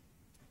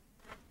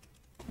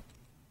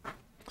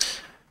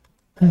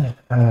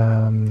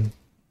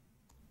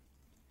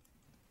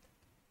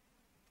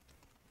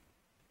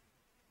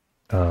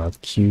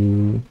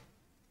 Q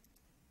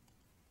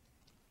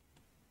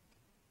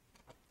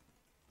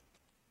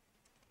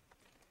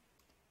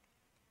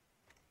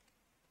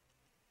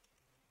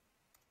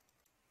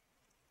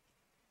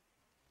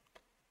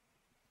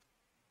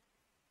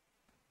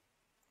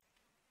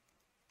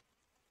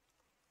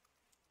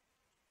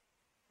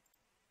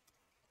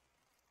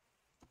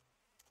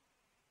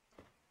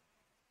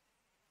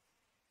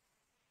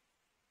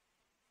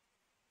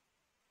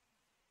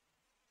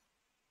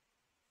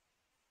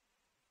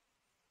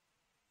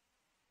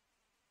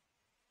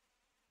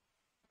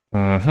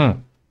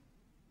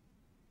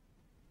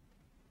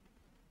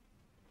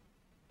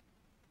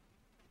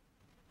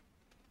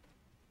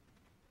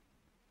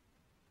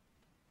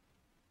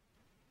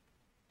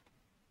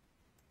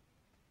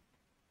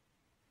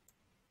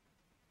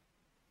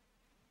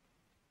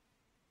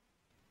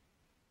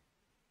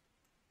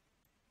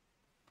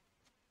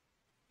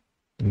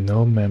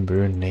No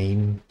member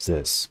name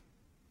this.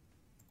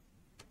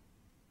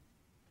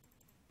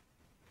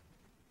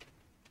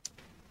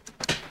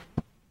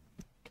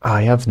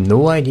 I have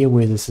no idea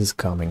where this is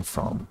coming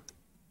from.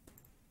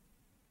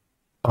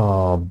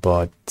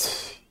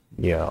 But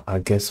yeah, I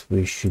guess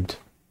we should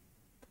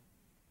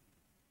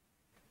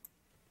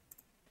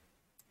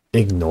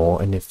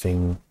ignore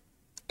anything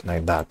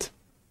like that.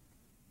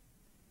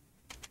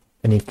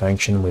 Any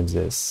function with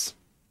this.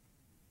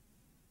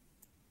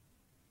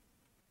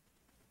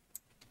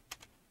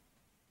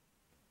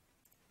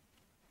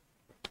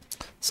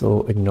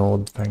 So ignore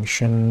the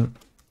function.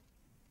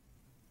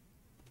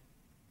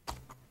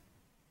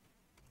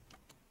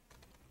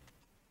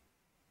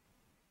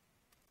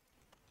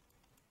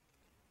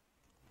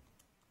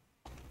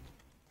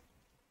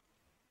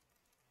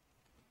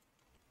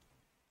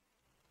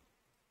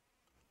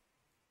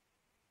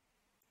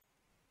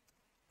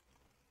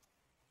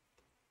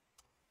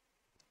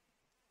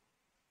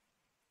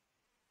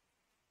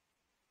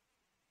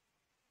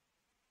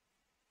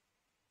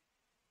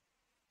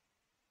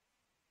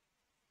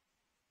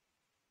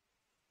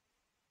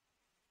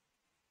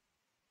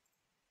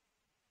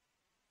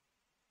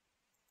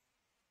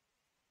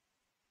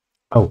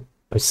 Oh,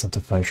 it's not a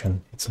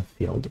function, it's a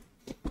field.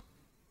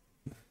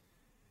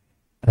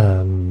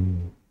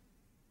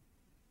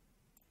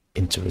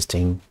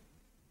 Interesting.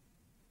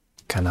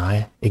 Can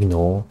I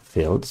ignore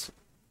fields?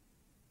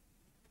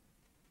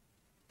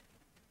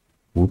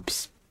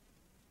 Whoops.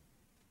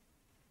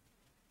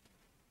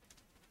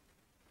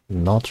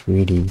 Not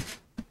really.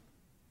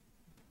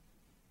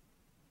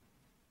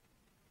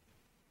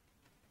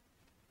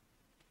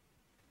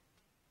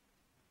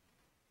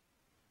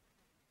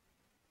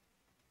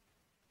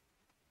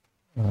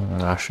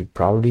 I should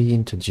probably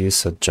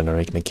introduce a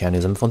generic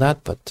mechanism for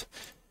that, but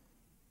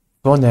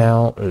for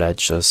now,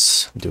 let's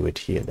just do it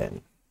here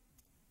then.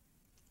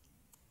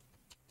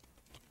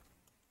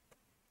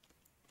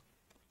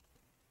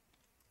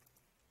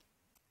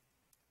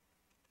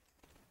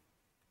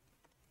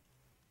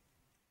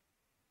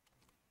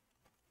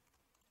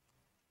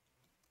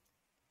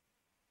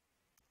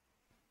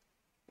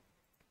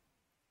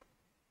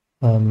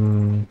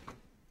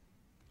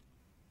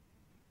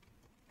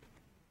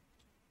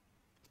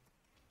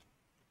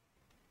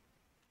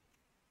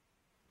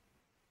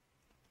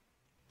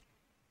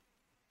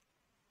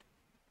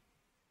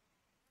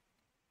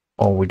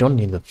 Oh, we don't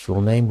need the full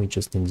name, we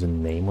just need the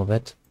name of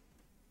it.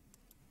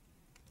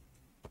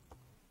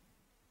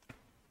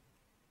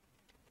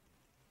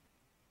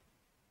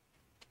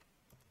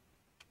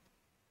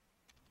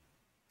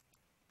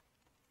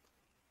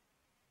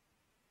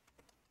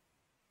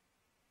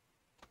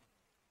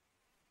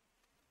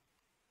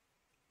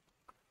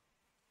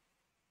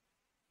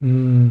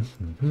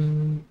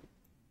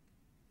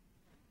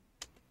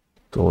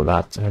 So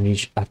that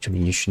actually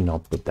you should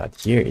not put that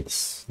here,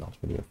 it's not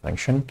really a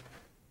function.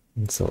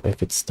 And so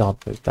if it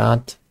starts with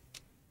that,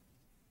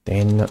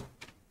 then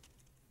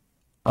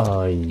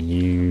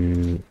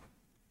you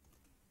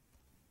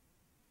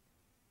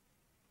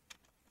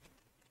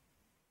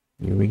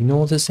You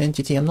ignore this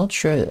entity. I'm not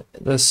sure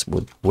this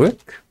would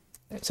work.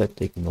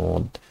 Set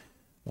ignored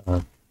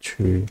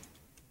true.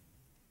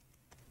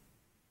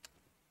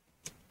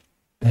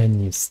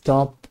 And you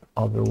stop.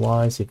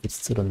 Otherwise, if it's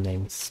still a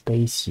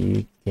namespace,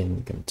 you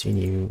can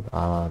continue.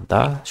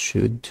 That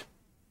should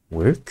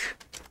work.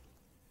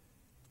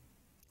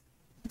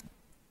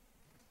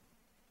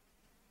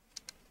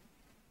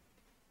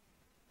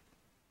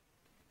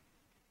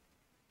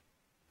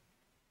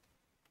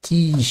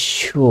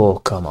 Sure,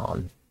 come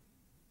on.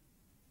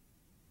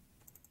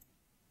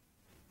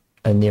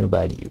 A nil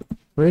value.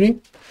 Really?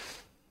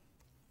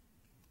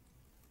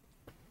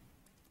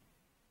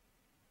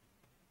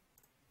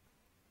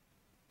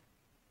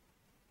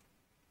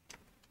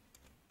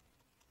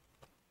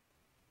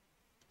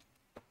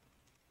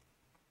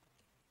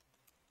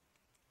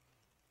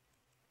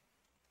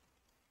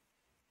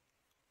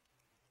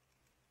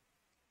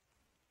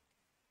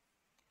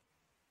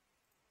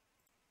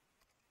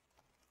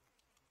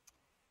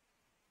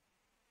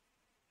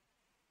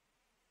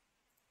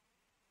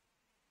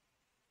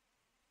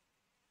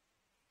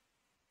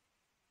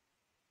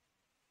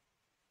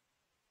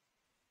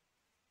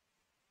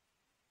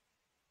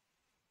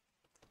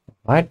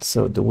 Right,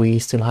 so do we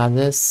still have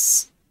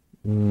this?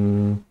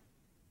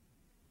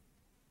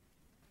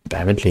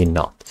 Apparently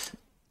not.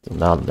 So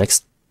now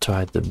let's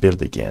try to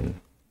build again.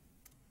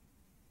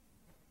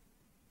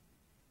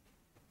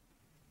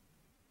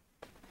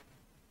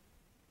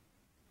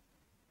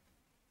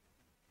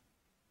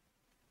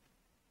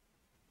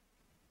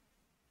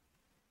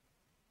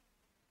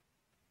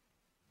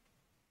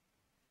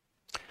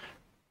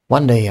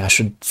 One day I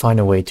should find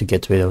a way to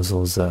get rid of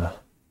those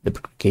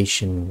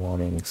deprecation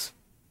warnings.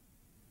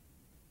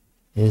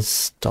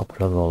 Is top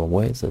level,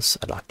 where is this?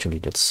 Actually,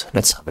 let's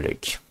have a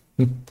look.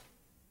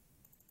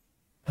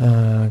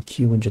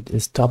 Q widget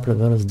is top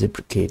level is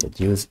deprecated.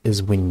 Use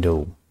is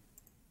window.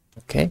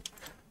 Okay.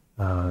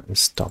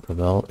 Is top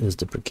level is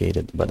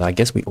deprecated, but I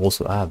guess we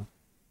also have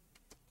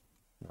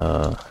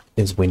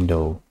is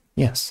window.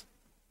 Yes.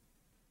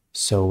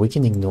 So we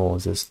can ignore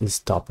this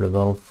top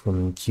level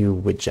from Q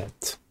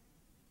widget.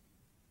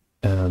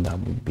 And that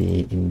would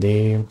be in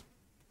there.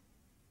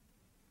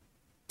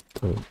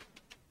 So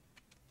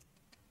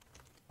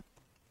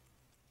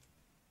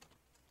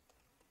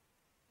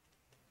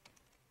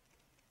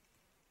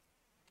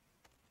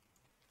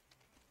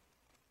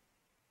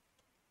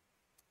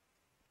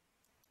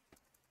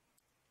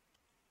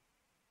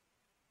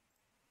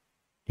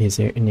is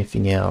there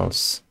anything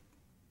else?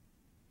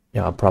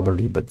 Yeah,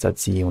 probably, but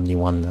that's the only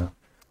one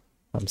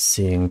I'm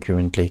seeing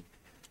currently.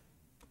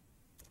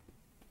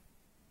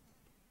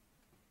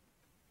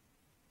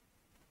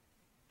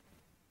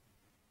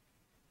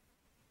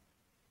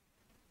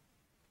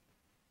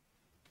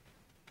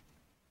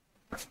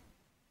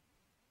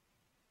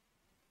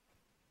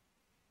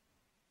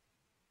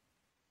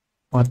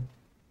 What?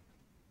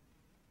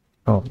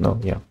 Oh, no,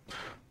 yeah.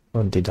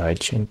 Or did I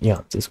change?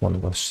 Yeah, this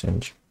one was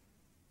changed.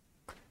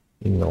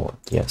 Ignored,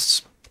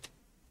 yes.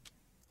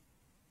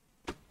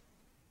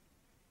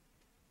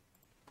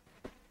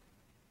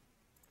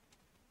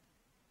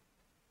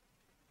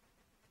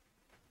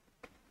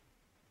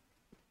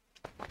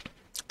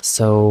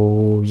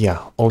 So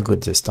yeah, all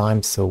good this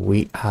time. So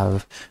we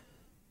have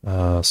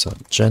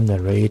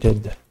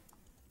generated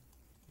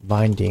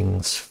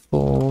bindings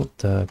for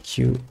the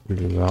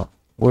QLua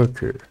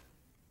worker.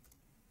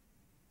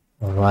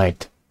 All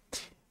right,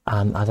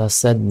 and as I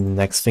said, the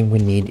next thing we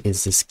need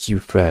is this Q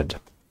thread.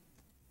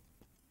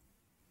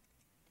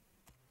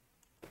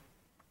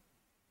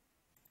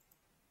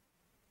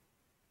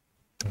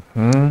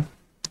 Where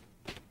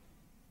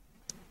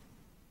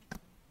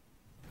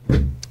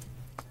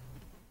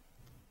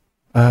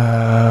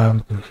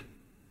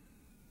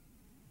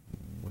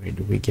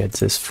do we get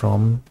this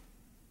from?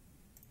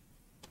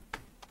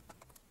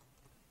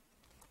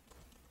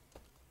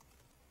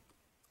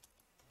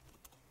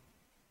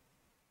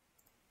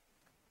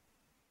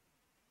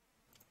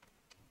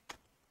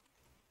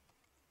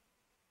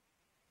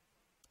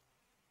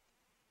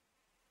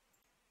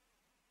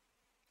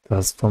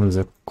 That's from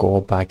the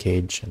core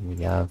package, and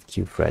we have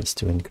Q threads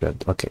to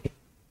include. Okay.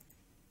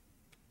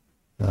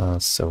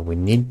 So we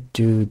need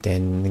to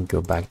then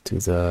go back to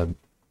the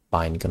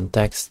bind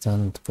context,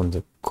 and from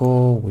the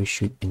core we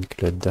should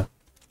include the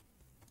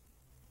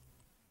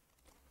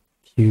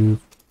Q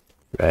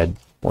thread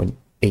point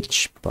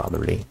H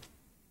probably.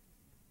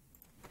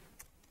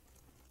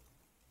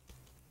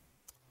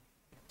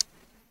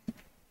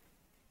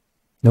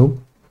 No.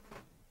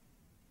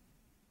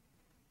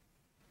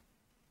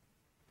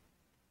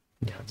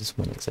 Yeah, this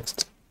one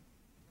exists.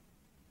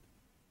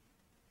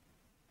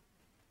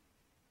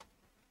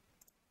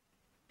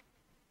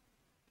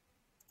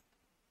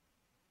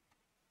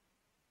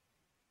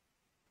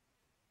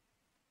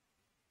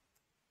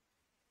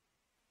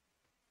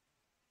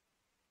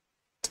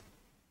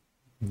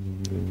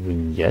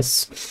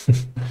 Yes.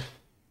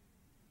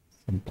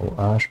 Simple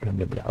hash, blah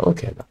blah blah.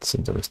 Okay, that's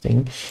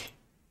interesting.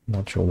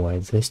 Not sure why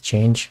this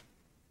changed.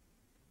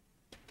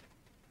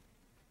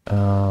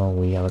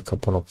 We have a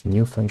couple of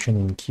new functions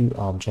in Q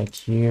object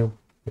here.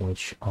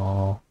 which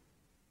are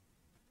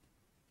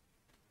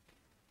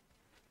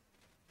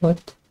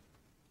what?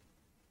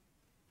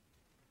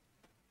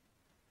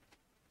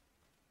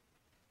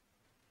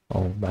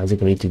 Oh,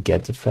 basically to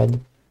get the thread.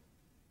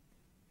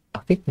 I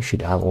think we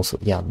should have also,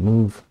 yeah,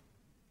 move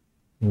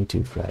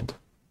to thread.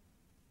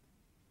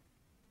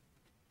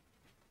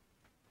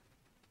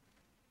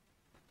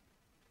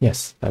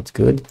 Yes, that's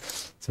good.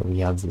 So we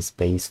have this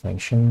base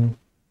function.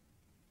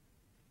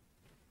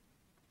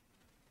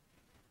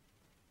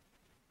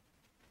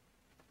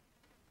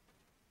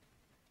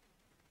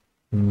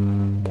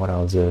 What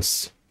else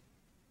is?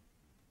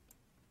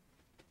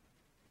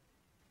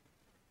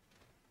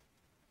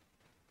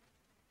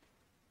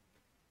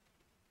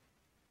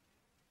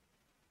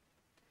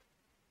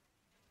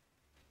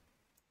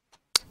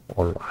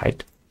 All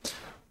right.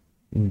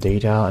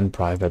 Data and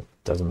private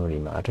doesn't really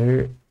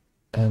matter.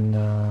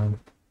 And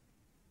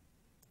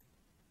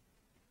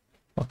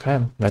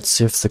okay, let's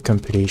see if the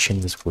compilation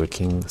is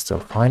working still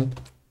fine.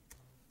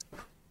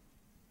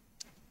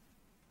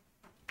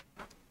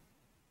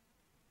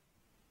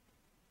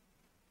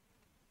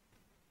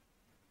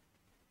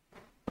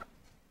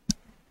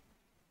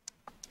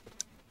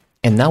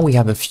 And now we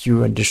have a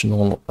few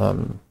additional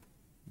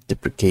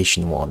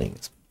deprecation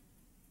warnings.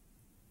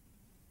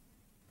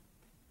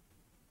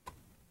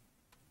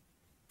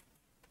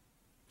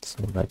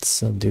 So let's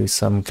do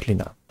some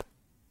cleanup.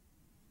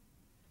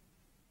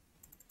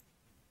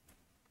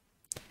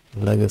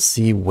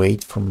 Legacy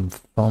weight from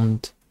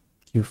font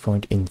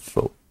qFont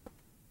info.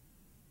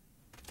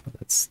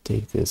 Let's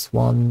take this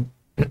one.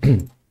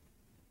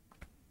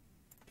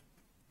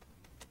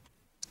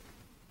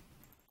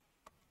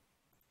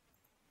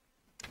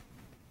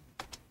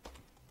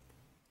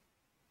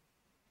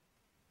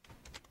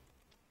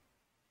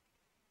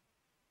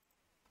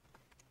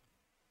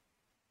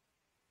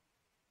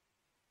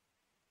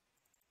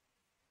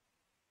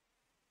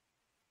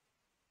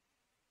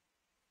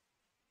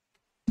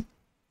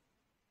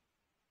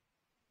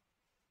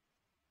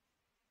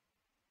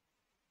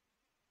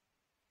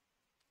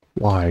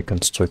 Why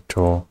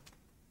constructor?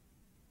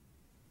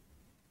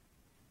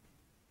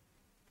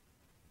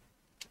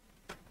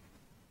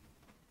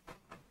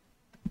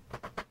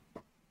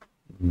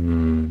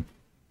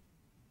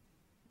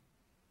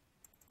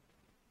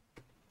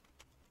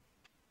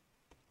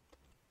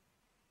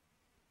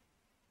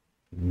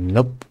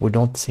 Nope, we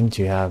don't seem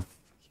to have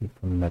qFont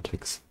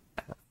metrics.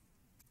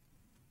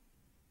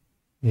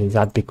 Is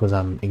that because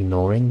I'm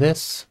ignoring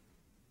this?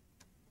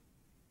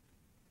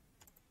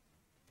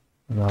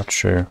 I'm not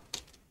sure.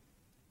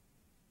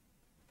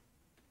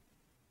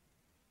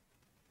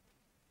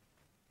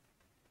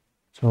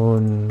 So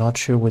not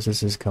sure where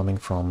this is coming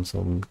from,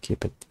 so we'll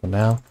keep it for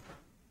now.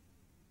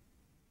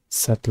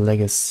 Set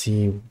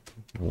legacy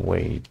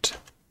weight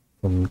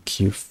from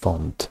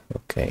qFont.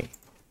 Okay.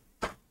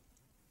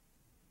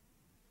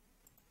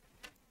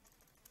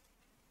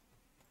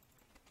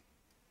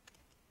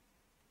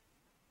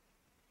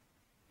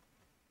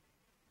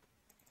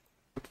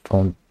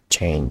 Font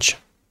change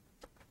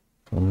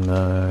from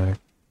the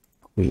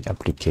GUI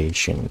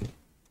application.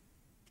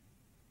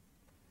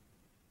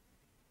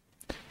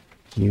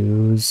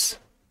 Use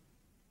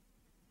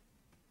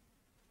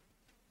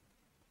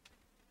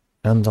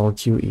handle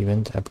queue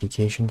event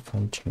application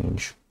font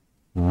change.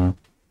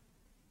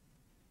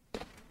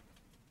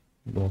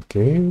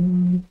 Okay.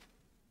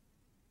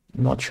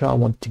 Not sure I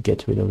want to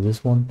get rid of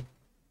this one.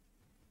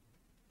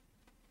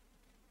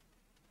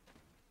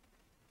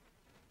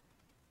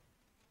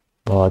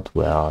 But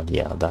well,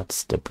 yeah,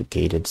 that's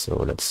deprecated, so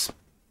let's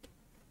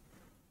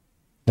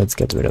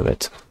get rid of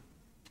it.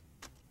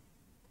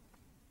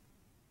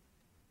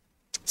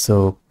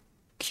 So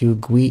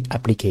QGUI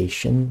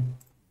application.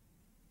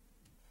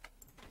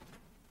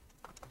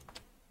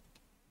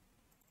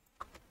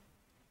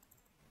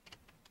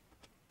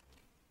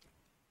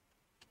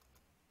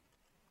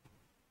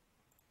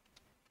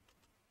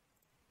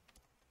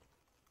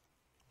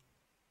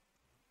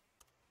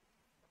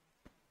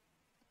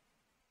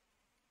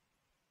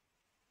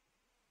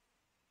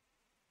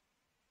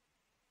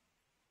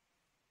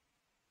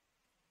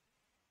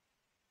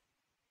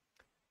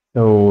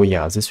 So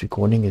yeah, this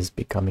recording is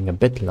becoming a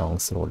bit long,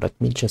 so let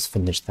me just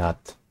finish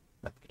that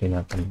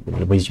cleanup and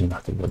we'll resume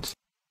afterwards.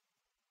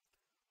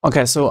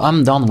 Okay, so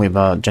I'm done with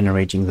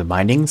generating the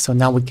binding, so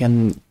now we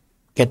can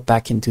get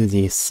back into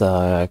this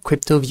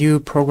crypto view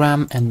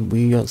program, and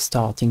we are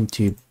starting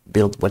to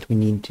build what we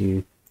need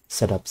to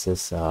set up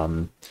this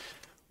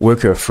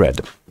worker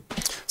thread.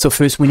 So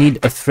first we need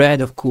a thread,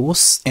 of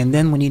course, and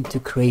then we need to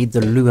create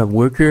the Lua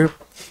worker,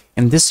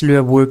 and this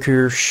Lua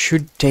worker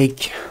should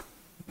take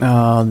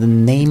the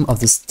name of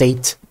the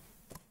state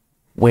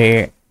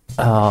where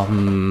all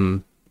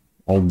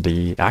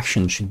the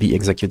action should be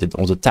executed,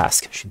 or the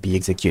task should be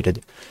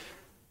executed.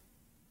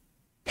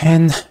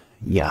 And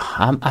yeah,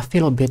 I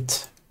feel a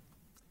bit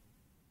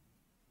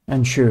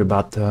unsure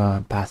about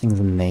passing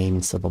the name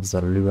instead of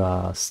the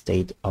Lua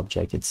state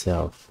object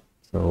itself.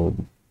 So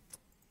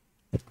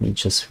let me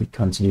just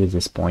reconsider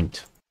this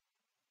point.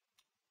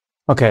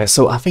 Okay,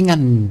 so I think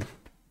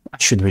I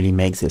should really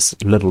make this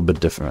a little bit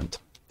different.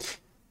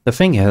 The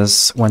thing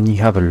is, when you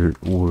have a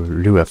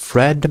Lua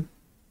thread,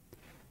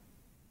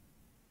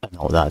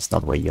 no, that's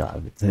not where you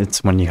have it.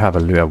 It's when you have a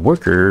Lua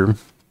worker,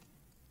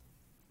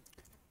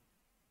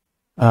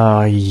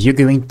 you're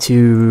going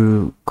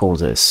to call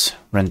this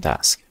run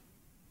task.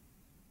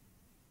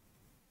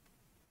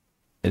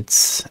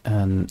 It's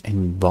an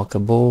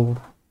invocable.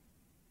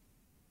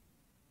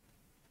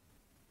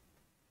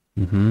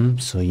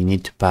 So you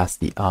need to pass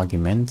the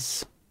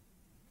arguments.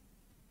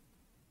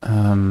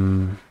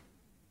 Yeah,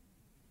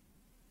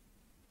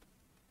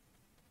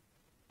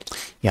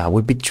 it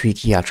would be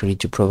tricky actually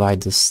to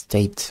provide the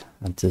state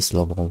at this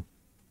level.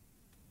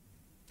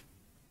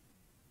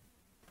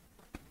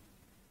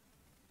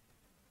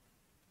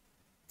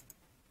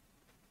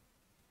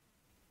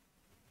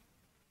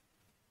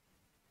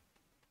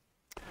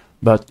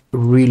 But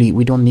really,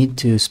 we don't need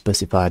to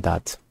specify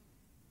that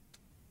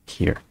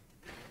here.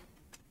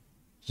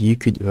 You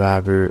could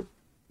rather,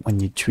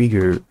 when you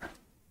trigger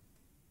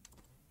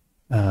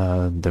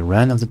the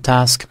run of the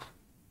task,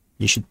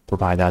 you should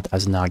provide that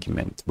as an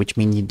argument, which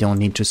means you don't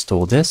need to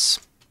store this.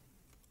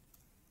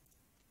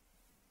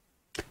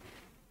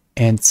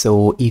 And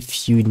so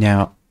if you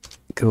now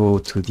go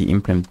to the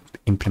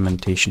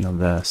implementation of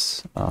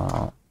this,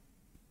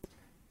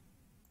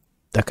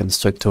 the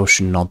constructor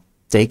should not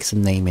take the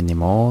name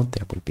anymore.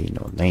 There will be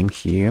no name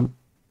here.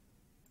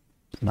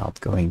 Not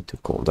going to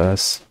call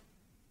this.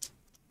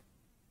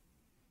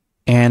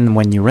 And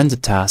when you run the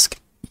task,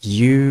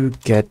 you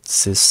get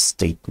this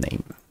state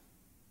name.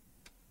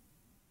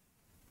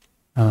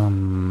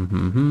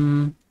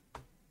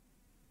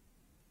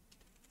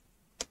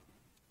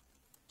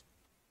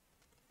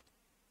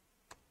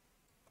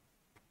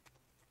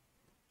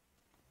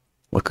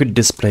 We could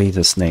display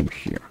this name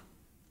here.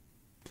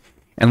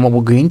 And what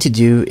we're going to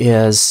do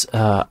is,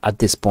 at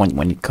this point,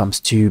 when it comes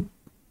to,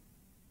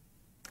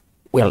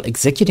 well,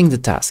 executing the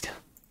task,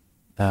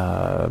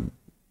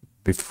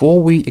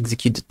 before we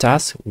execute the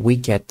task, we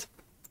get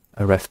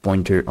a ref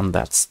pointer on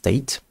that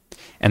state.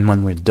 And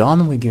when we're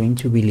done, we're going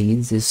to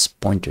release this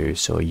pointer.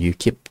 So you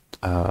keep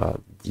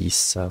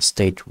this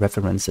state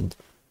referenced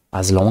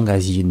as long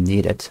as you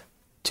need it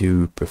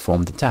to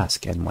perform the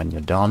task. And when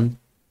you're done,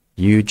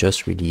 you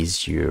just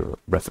release your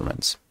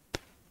reference.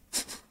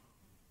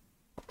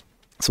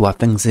 So I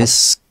think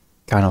this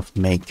kind of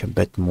make a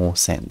bit more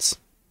sense.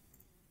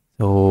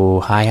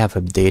 So I have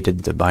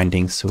updated the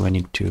bindings, so I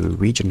need to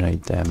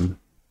regenerate them.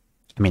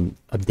 I mean,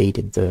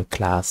 updated the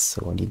class,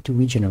 so I need to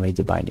regenerate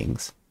the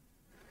bindings.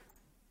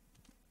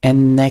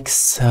 And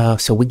next,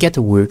 so we get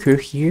a worker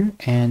here,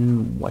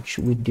 and what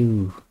should we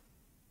do?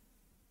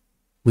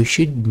 We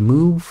should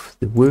move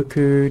the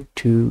worker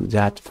to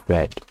that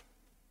thread.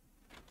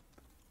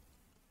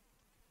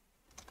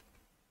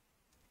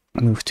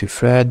 Move to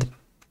thread.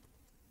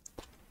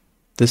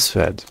 This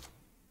thread.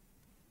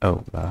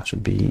 Oh, that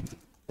should be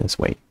this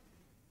way.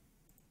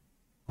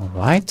 All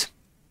right.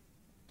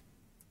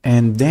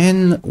 And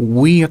then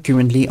we are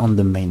currently on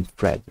the main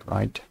thread,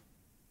 right?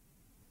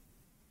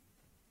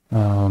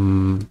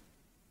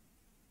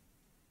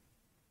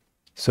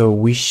 So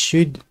we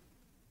should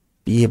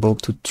be able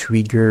to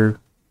trigger.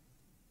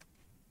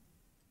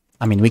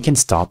 I mean, we can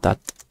start that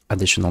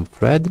additional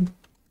thread.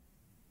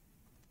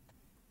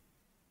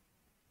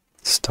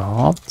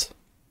 Start.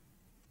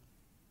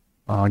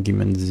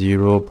 Argument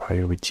 0,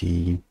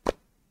 priority.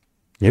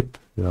 Yep.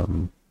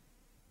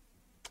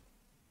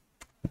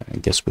 I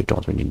guess we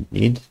don't really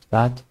need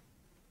that.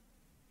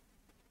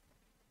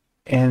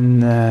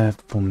 And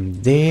from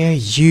there,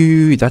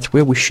 that's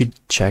where we should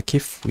check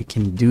if we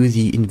can do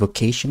the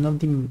invocation of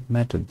the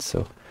method.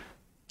 So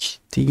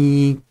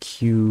tq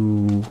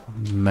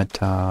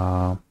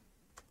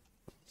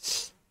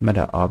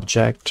meta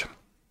object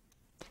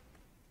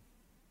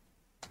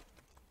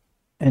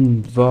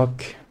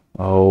invoke.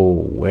 Oh,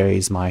 where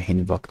is my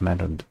invoke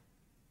method?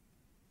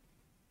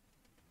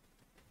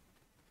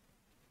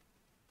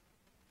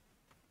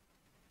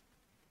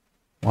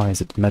 Why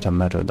is it meta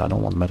method? I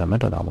don't want meta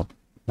method, I want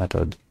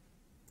method.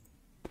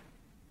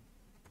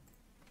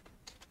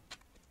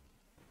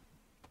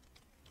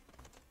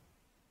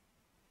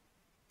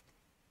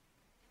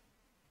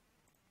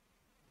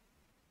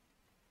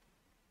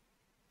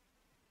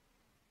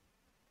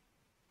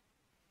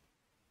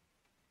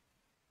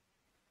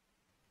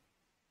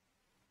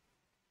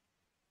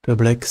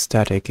 Public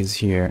static is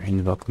here,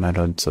 invoke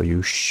method, so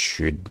you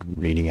should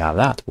really have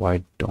that.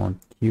 Why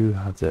don't you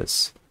have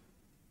this?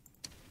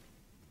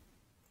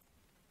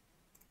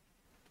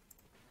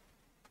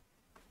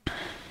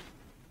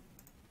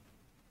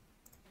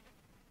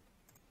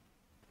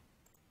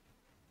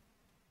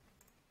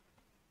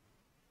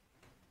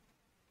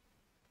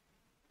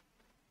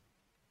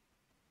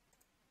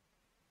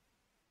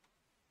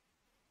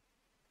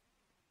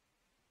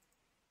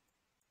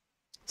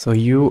 So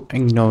you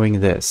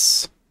ignoring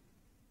this.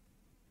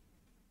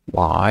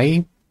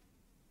 Why?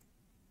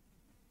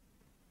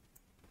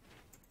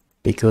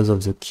 Because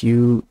of the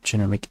Q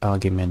generic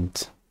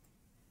argument.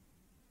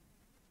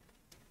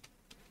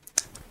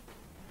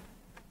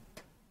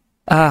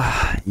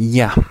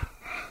 Yeah.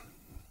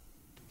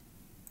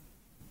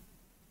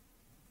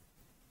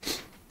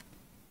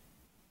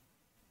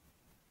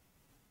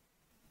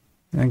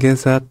 I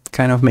guess that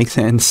kind of makes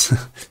sense.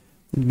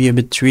 It'd be a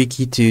bit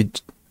tricky to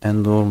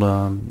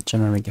handle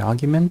generic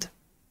argument.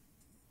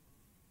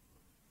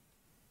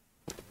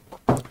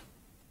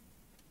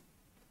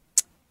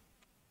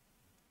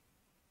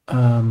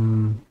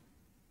 Do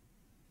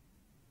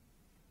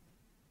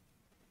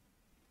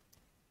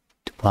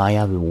I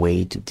have a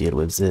way to deal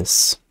with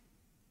this?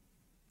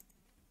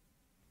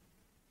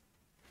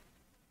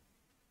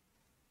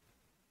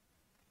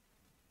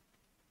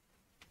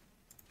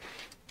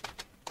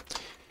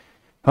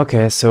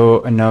 Okay,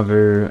 so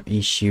another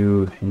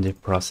issue in the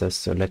process,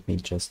 so let me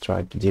just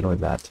try to deal with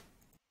that.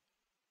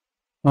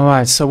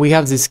 Alright, so we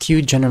have this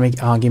Q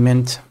generic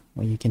argument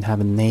where you can have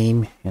a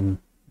name and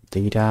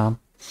data,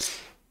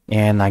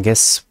 and I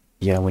guess,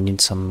 yeah, we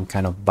need some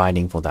kind of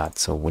binding for that,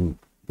 so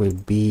we'll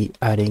be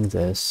adding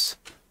this.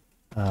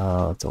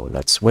 So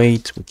let's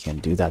wait, we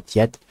can't do that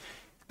yet.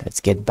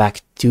 Let's get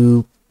back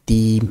to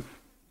the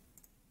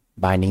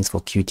bindings for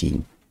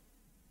Qt.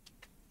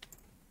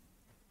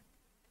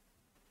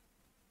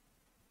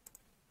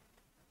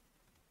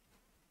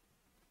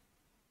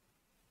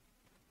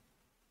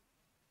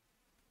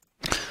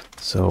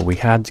 So we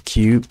had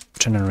Q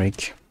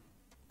generic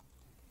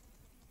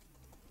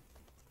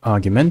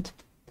argument.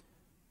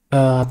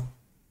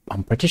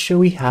 I'm pretty sure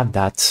we have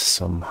that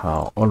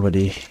somehow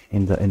already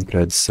in the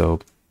include, so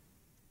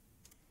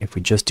if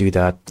we just do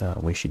that,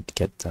 we should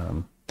get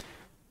the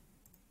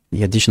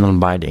additional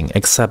binding,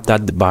 except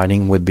that the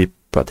binding would be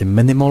pretty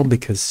minimal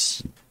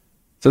because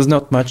there's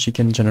not much you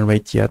can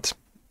generate yet.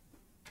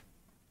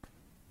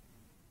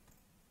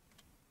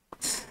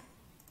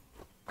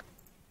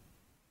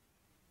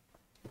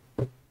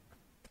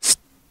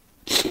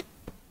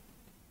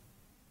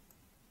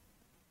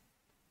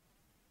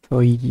 So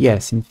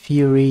yes, in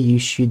theory, you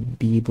should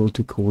be able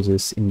to call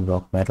this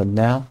invoke method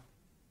now.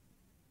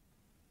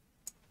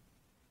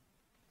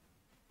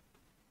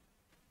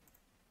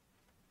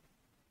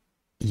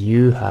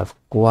 You have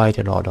quite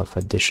a lot of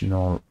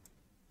additional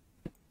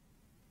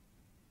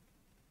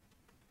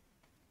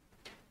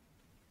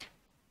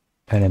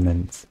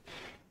elements.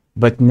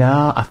 But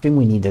now I think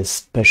we need a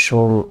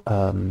special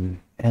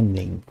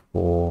ending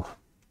for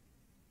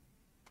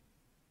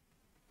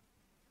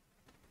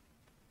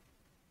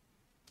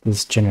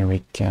this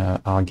generic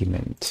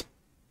argument.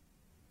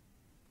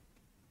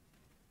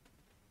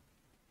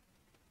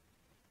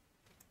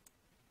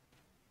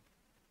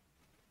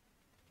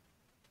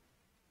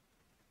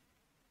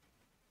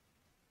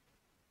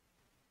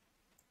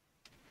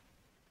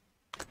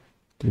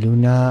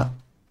 Luna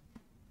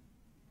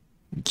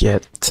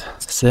get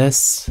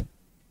this.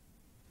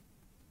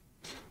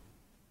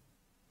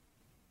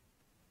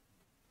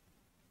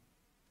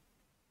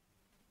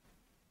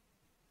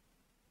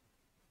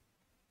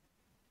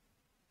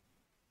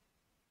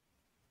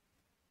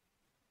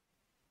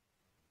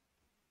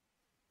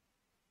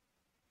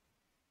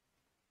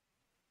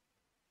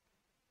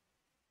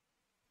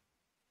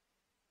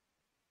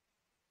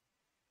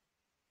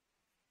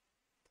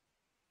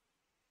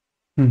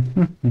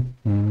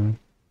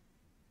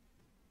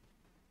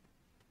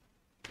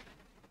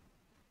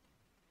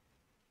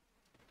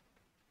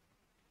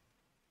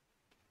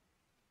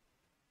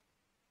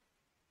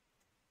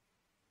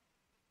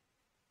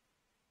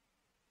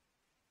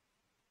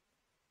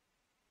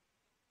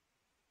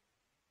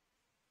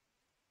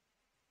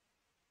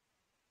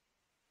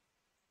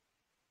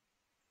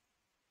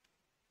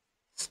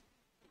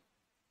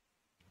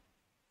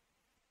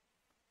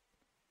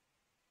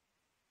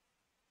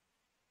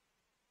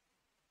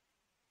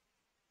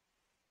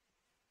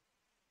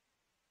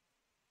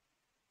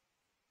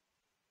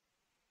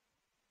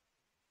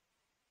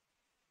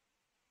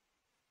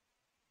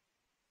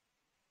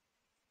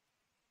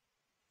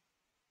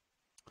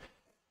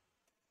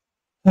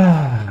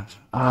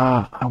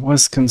 I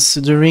was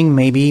considering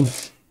maybe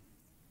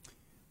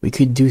we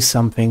could do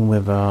something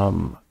with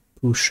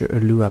pusher, a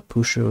lua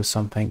pusher or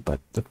something, but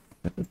the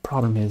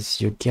problem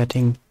is you're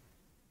getting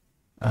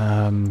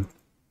a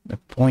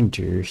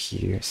pointer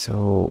here,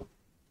 so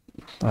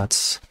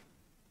that's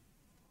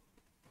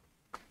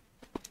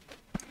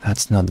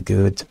not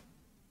good.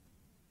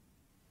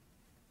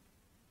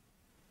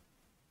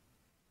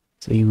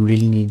 So you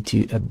really need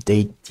to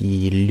update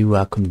the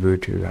lua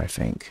converter, I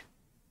think.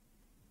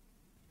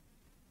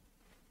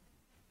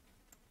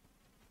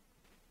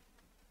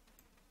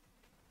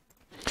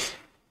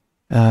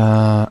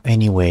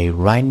 Anyway,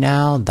 right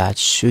now that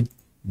should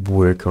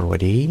work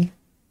already.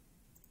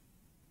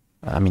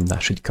 I mean,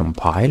 that should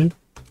compile.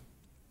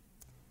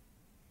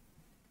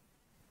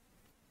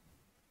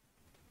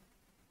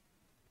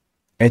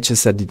 It's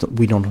just that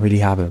we don't really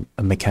have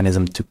a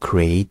mechanism to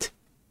create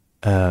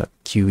a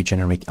Q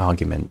generic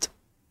argument.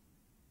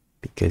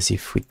 Because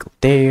if we go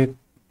there,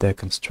 the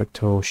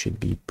constructor should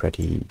be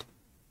pretty...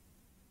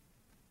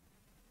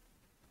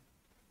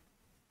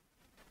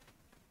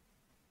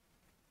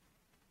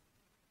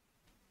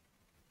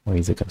 Where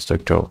is the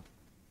constructor?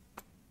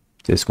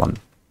 This one.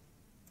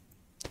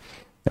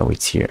 No,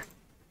 it's here.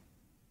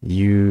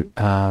 You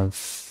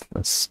have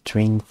a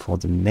string for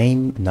the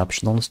name, an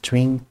optional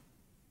string.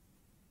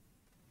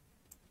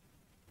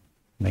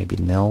 maybe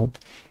null,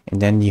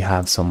 and then you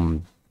have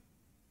some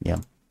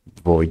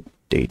void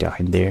data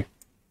in there.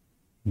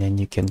 And then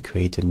you can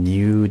create a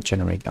new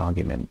generic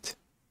argument.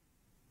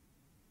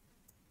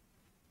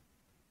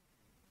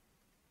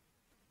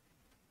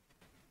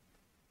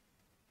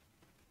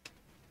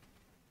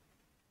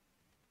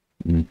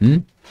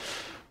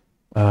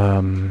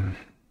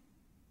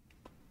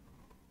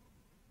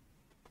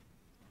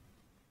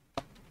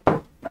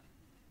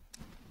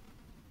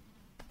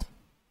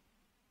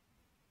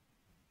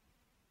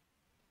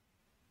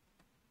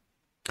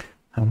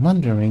 I'm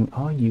wondering,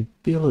 how you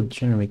build a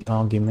generic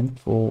argument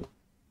for,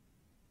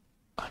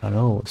 I don't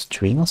know, a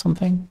string or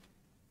something?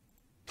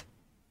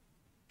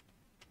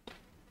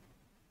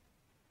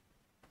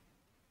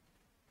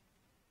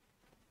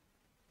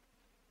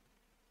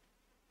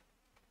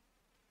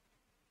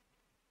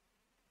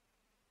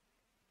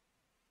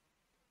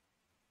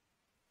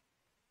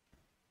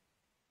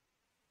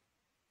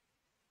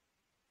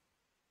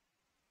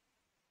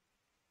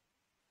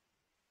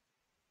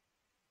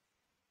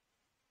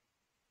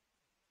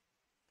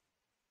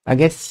 I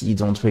guess you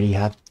don't really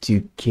have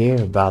to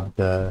care about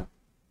the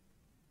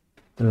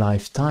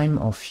lifetime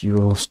of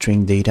your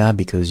string data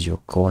because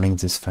you're calling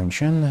this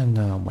function,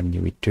 and when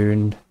you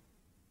return,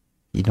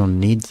 you don't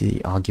need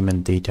the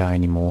argument data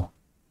anymore.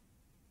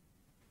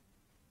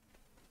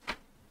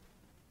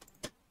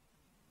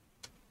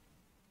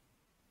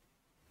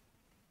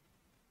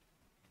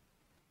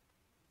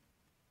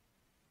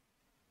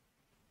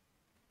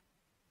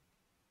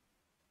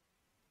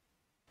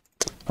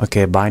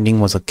 Okay,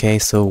 binding was okay,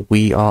 so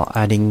we are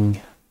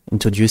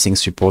introducing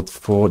support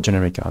for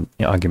generic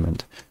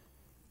argument.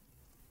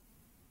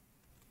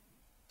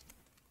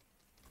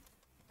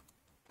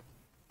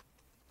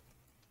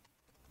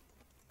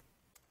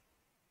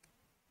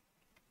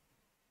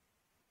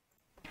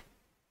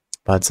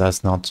 But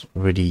that's not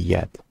ready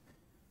yet.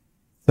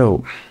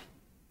 So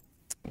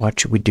what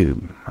should we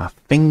do? I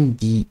think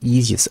the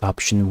easiest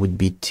option would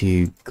be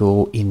to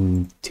go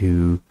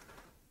into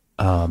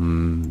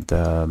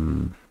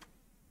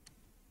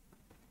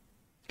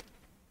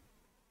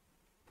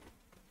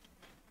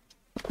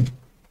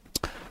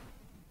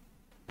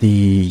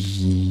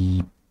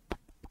the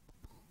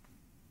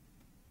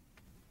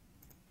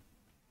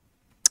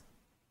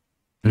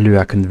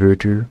Lua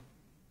converter.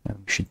 We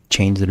should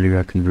change the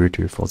Lua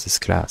converter for this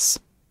class.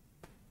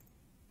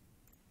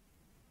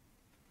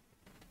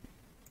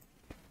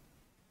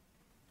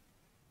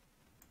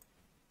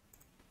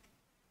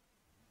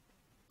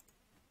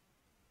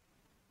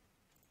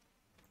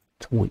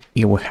 So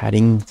we were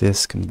adding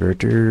this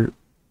converter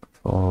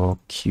for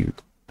Q.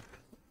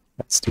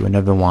 Let's do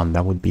another one.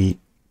 That would be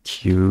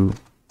Q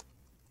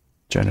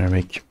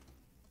generic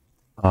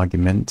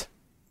argument,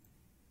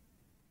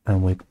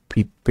 and we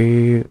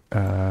prepare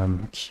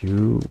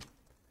Q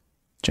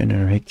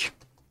generic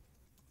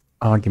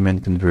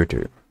argument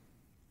converter.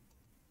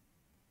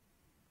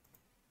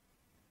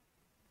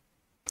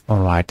 All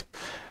right,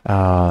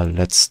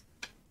 let's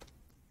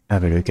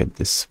have a look at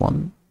this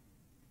one.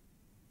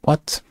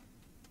 What?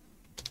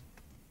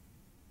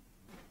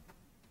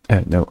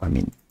 No, I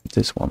mean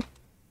this one.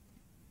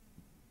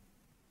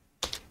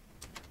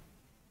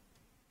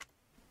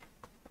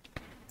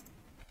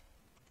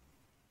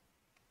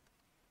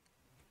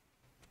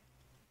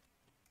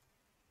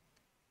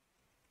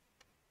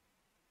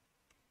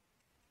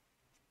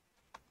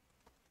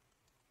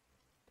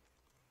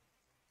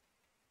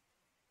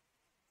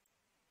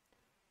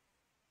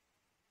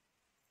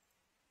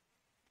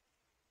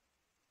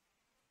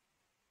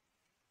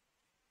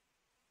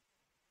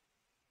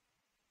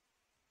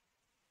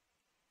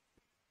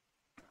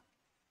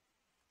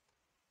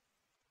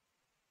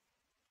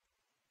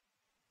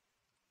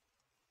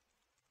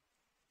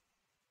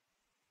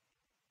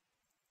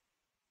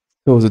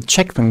 So the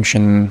check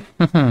function,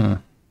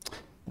 that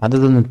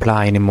doesn't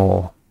apply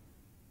anymore.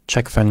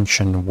 Check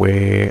function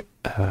where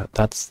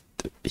that's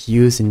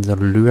used in the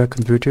Lua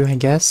converter, I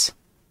guess.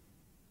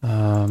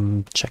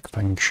 Check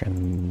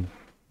function,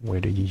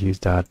 where do you use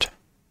that?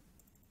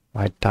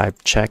 Right type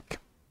check.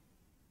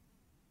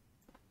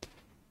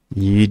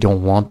 You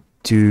don't want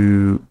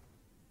to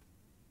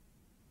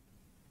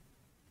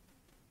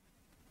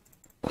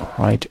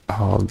write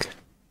arg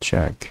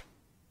check.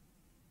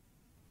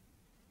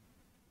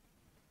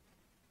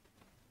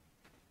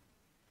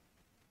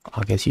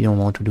 I guess you don't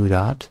want to do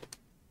that.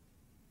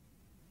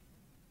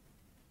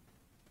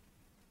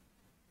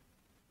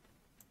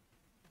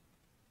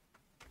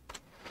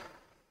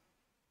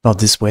 Not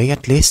this way,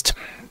 at least.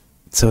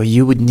 So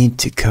you would need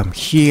to come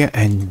here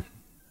and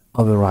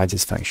override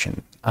this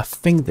function. I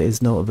think there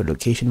is no other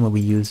location where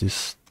we use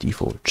this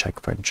default check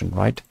function,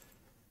 right?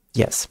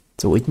 Yes.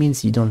 So it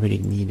means you don't really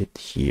need it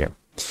here.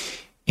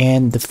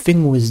 And the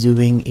thing we're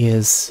doing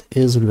is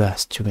Lua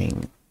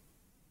string.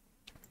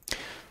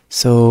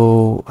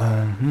 So,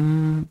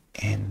 and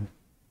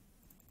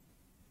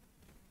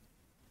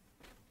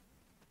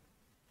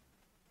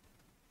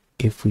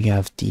if we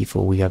have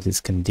default, we have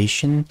this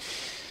condition,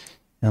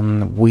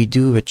 and we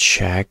do a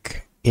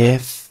check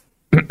if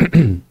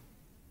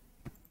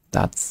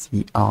that's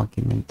the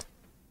argument.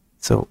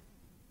 So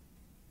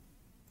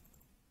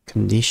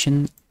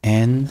condition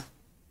n.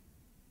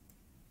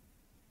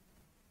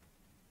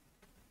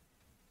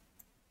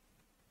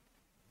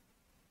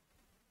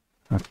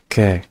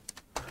 Okay,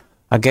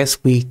 I guess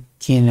we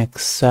can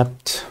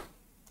accept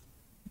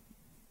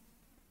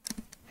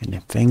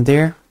anything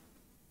there.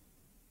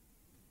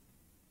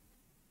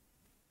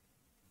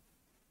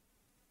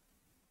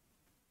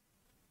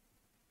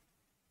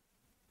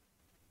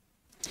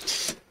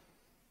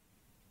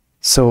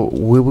 So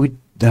we would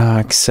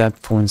accept,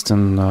 for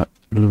instance,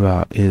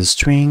 lua is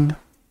string.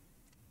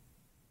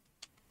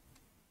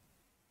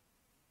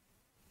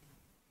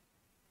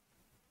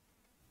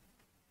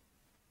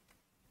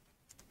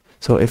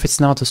 So if it's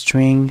not a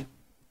string,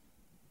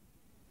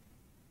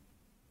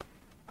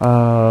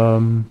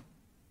 or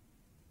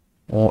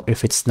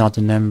if it's not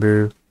a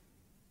number,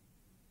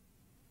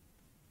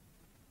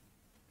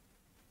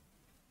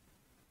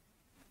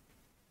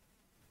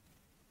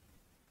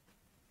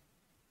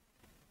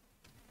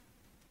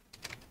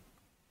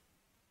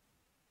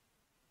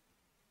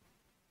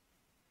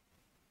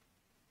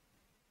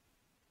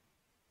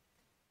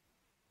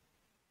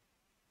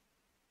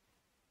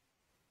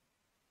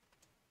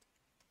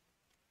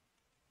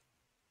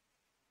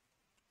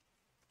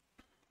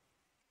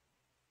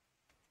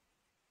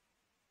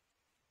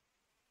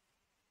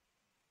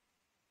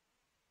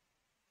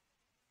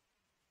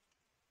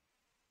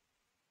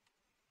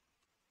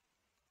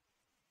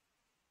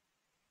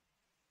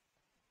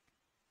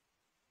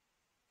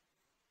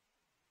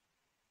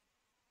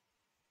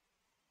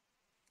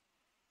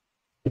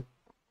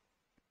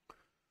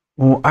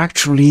 or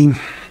actually,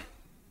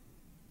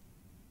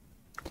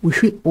 we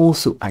should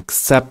also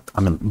accept,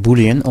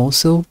 Boolean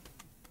also,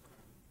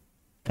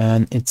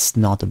 and it's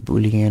not a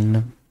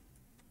Boolean.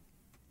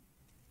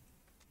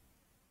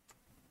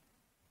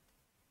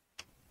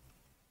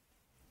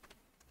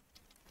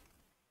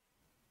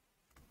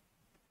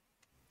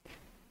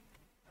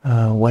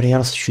 What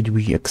else should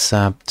we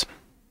accept?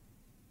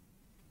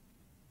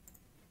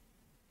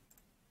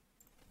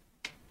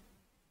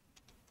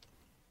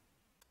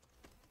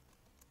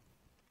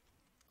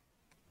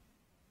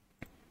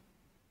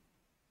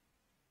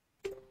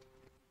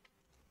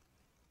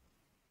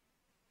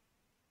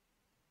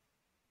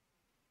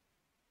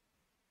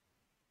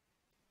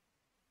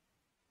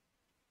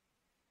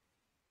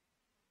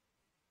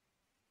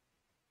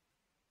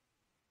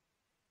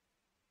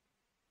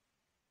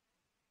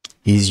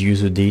 Is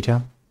user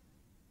data.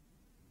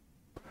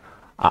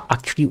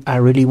 Actually, I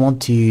really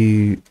want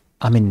to,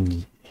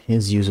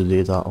 his user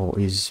data or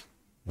is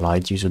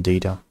light user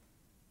data.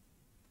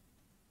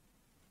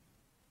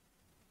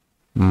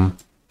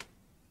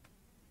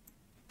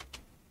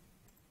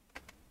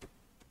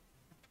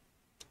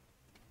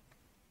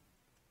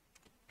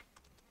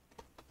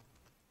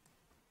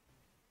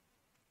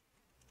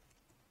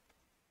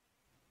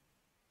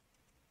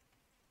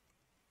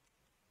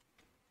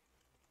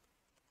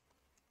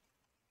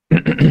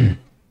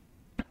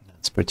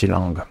 That's pretty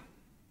long.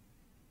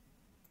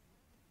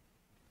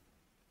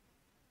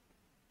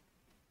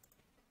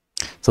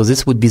 So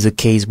this would be the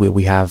case where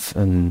we have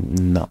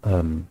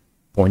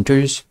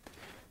pointers.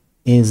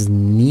 Is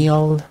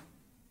nil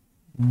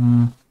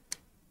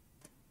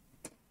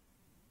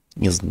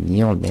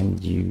then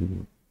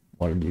you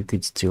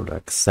could still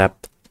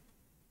accept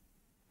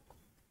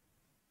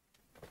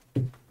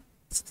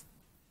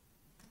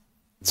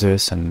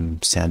this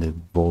and send a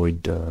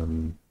void.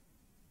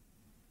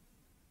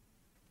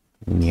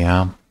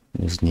 Yeah,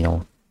 is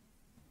nil.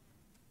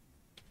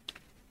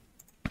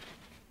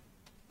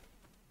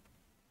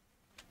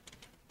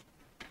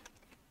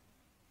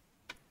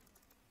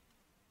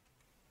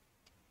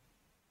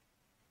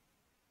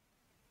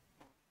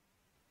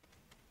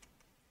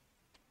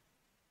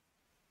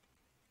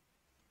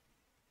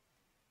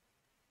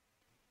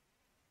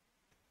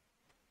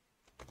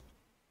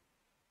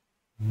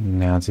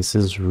 Now this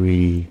is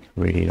really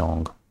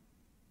long.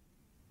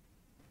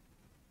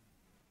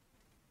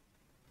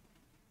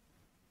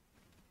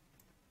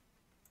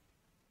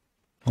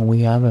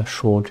 We have a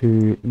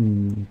shorter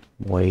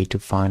way to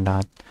find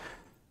that.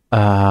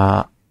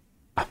 I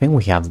think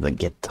we have the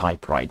get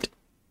type right.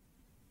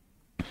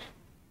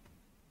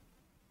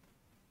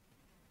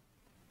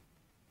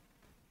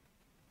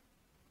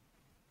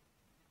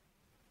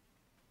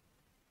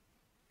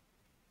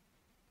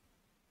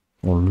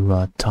 Or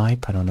lua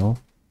type, I don't know.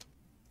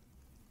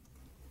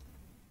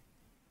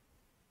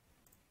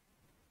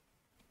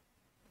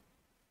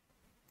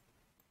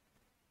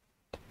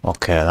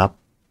 Okay, that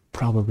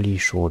probably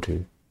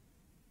shorter.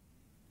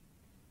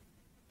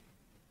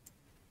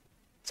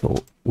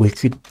 So we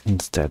could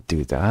instead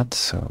do that.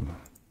 So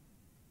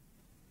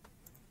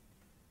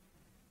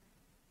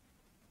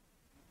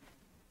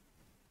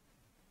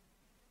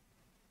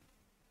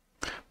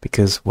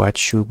because what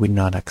should we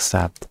not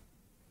accept?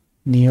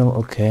 Nil,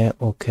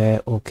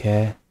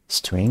 okay.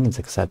 String is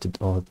accepted,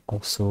 or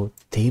also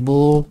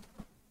table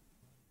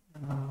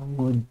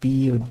would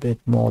be a bit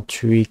more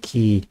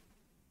tricky.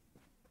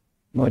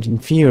 But in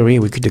theory,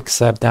 we could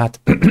accept that.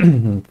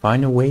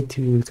 Find a way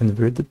to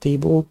convert the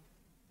table.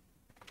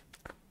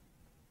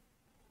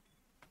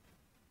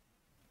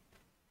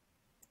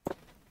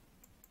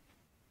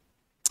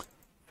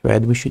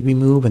 thread we should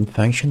remove, and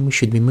function we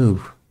should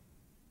remove.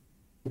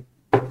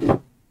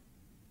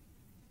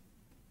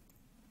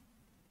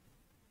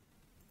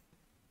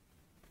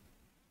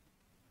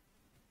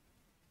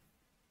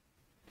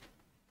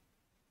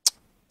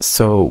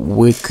 So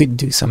we could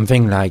do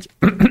something like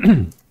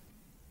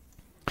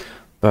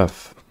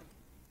buff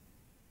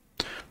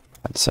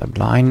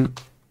subline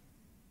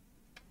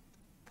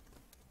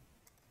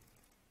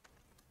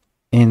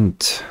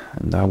int,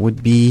 and that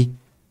would be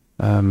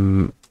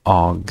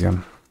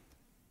arg.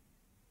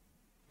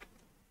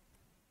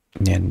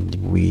 And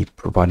we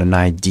provide an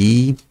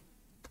ID.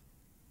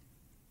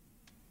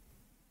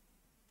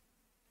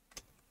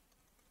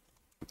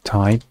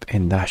 Type,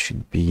 and that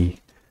should be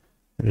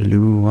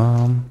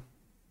lua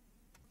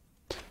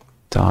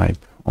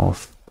type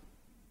of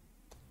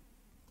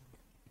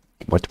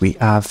what we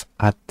have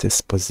at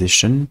this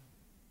position.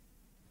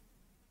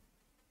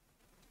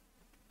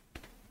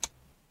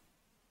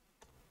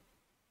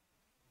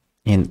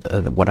 And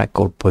what I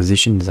call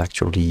position is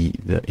actually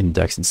the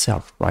index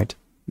itself, right?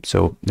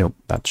 So no,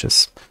 that's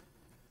just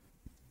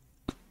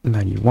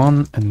value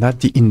 1, and that's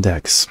the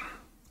index.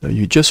 So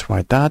you just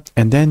write that,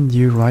 and then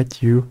you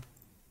write your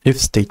if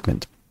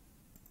statement.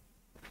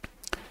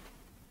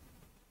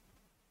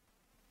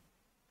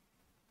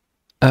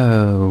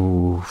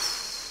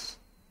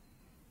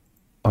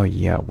 Oh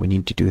yeah, we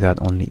need to do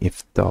that only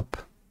if top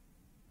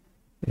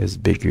is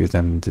bigger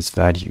than this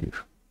value.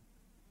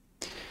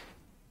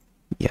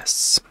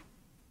 Yes.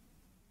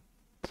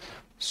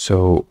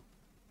 So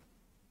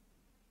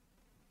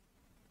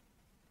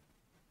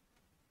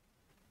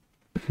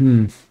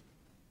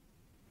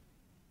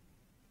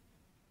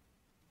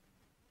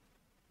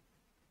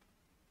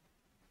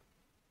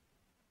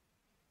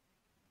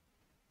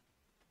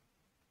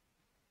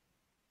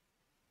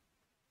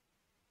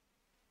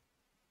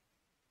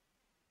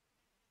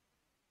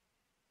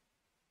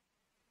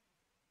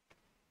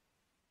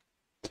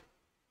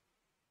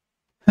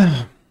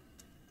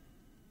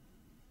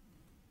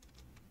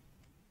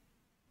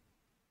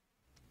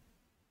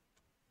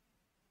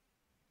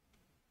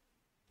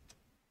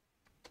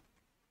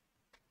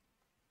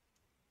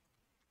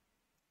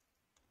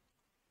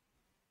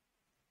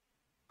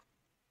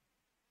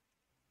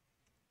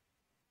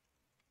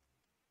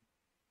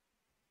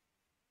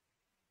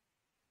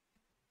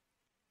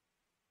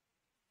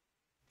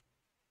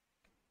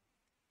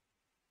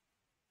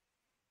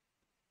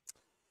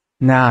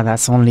nah,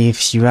 that's only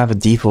if you have a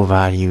default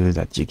value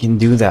that you can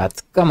do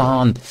that. Come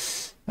on.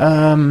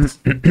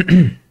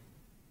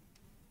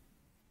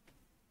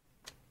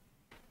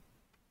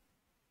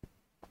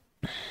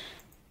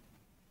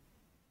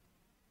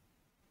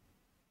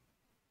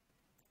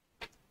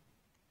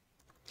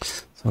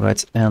 So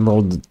let's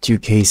handle the two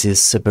cases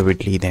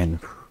separately then.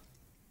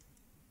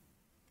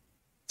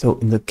 So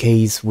in the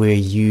case where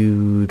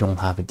you don't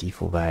have a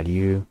default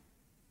value,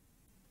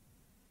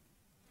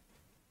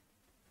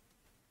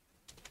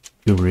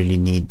 you really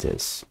need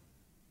this.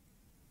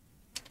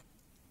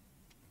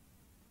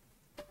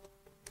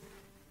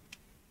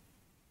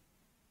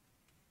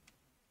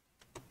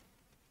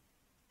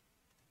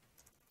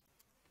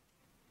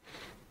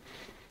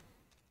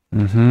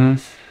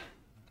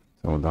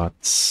 So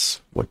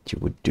that's what you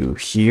would do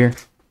here.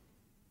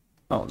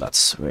 Oh,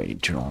 that's very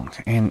wrong.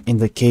 And in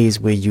the case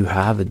where you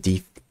have a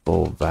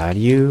default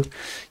value,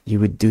 you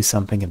would do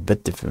something a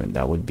bit different.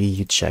 That would be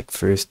you check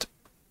first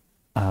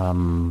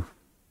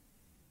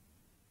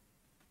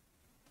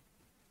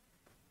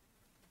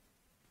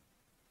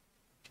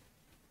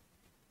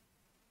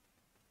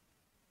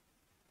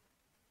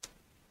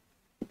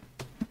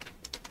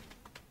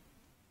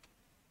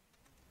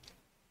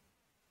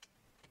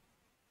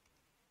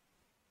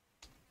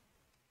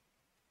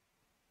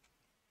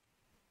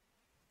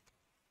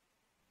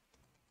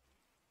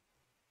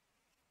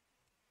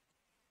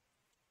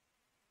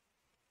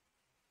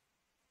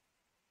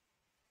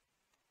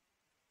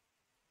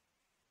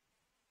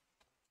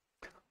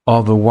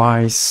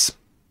otherwise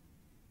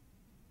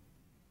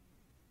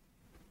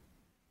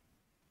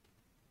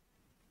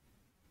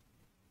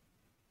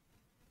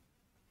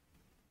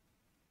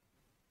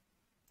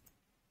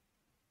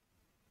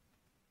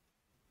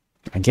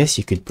I guess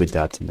you could put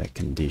that in a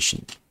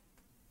condition.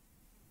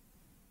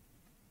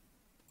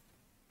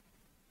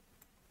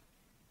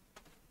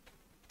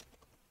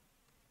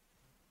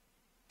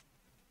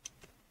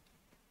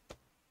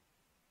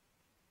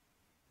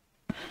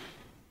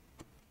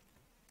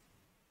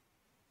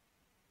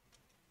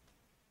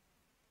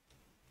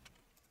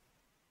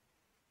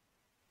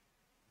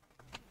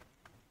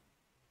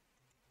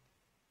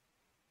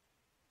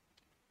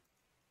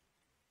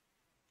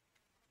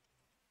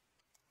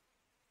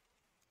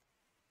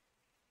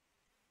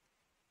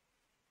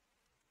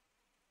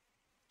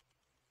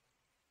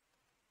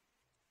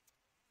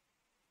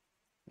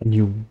 And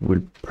you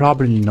will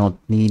probably not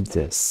need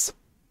this.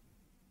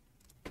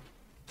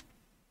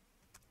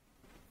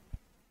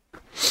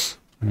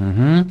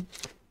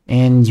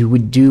 And you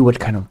would do, what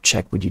kind of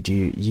check would you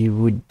do? You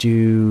would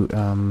do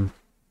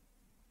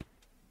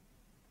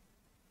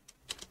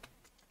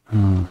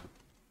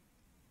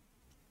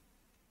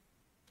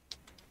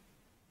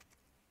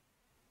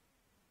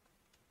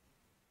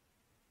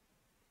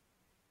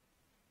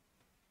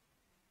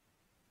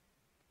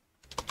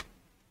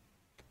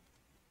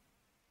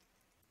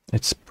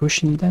Let's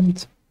push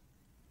indent.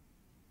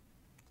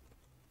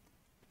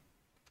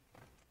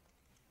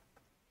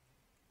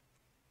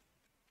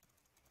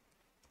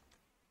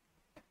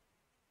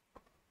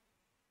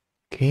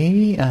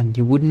 Okay, and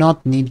you would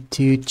not need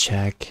to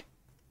check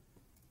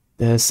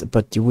this,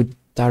 but you would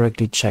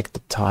directly check the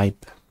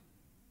type.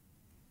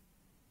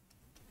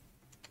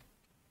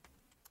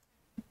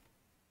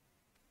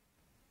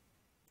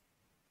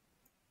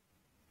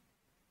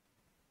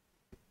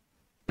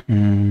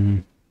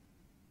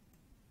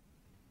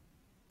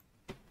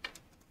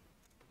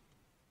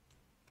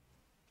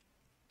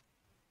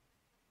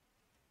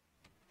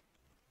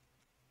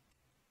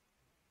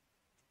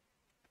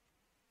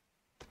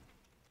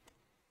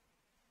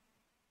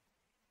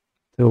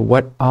 So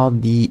what are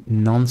the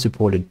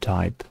non-supported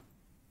type?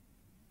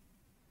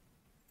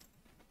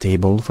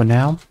 Table for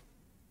now.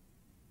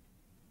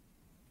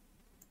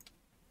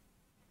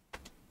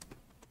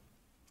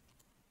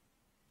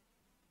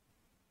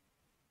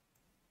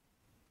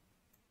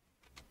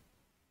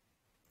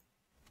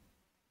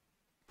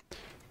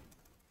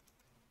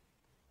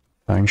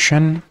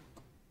 Function.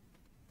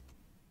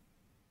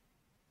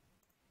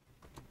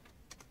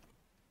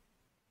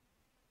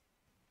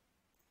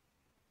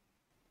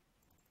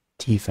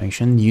 T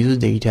function, user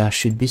data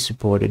should be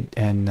supported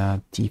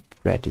and T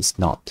thread is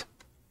not.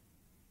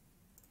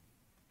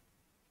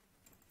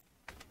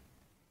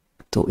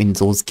 So in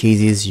those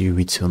cases you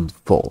return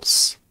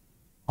false.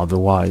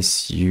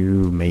 Otherwise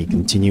you may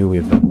continue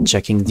with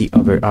checking the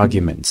other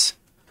arguments.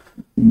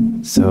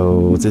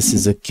 So this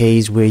is a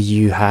case where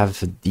you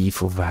have a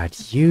default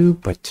value,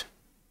 but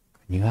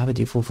can you have a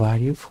default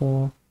value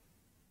for...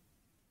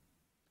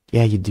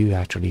 Yeah, you do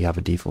actually have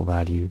a default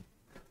value.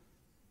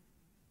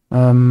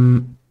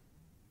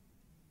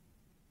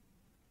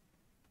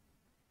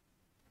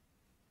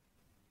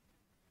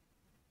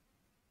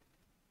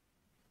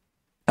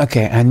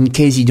 Okay, and in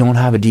case you don't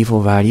have a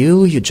default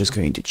value, you're just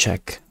going to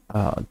take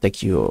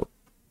your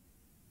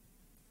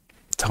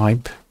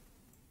type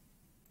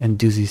and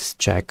do this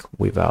check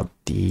without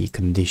the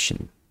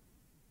condition.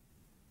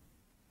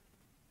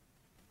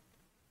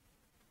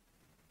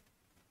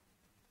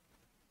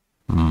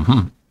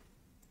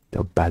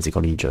 So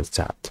basically just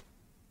that.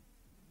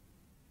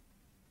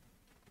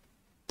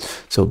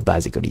 So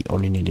basically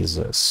all you need is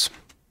this.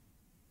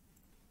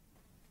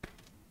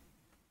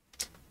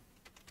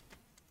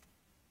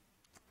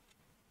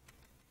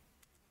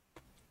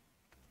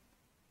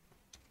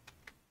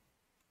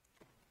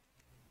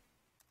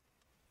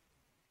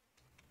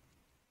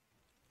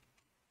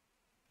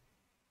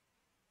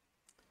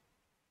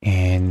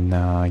 And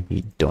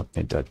you don't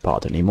need that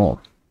part anymore.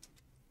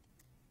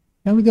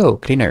 There we go,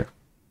 cleaner.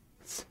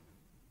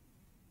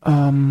 So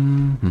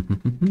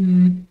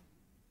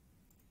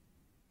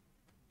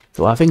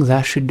I think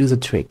that should do the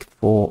trick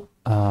for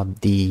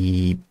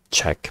the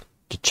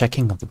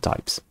checking of the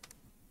types.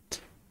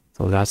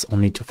 So that's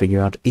only to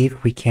figure out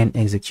if we can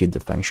execute the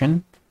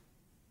function.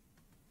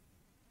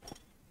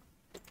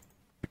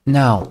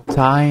 Now,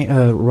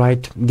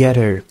 right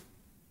getter.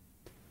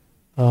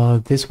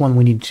 This one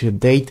we need to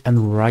update,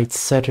 and right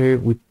setter,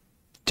 we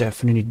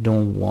definitely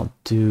don't want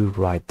to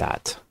write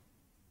that.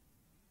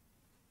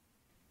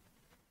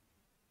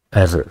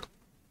 Ever.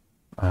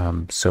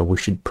 So we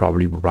should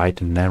probably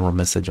write an error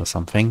message or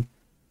something.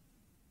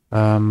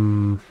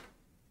 Lua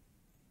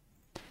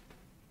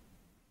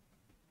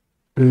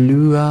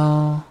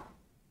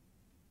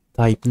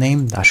type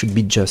name, that should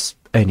be just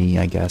any,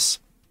 I guess.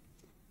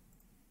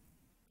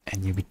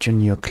 And you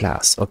return your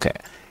class. Okay.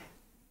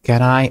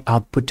 Can I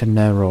output an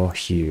error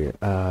here?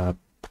 Do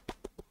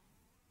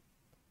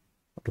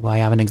I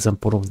have an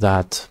example of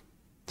that?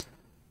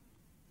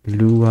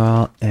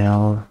 Lua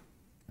L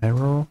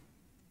error.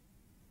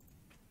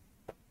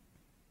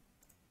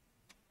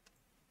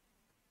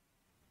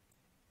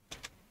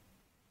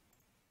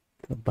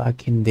 So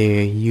back in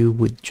there, you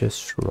would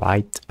just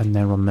write an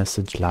error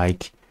message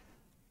like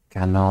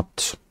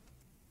cannot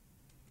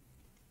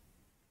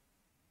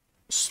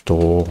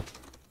store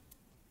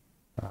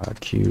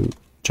Q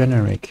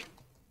generic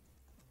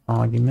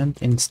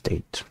argument in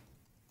state.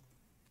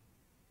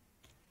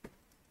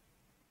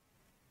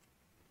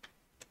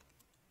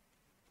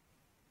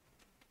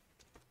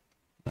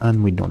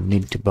 And we don't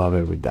need to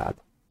bother with that.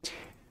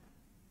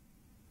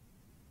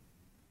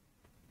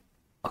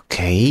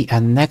 Okay,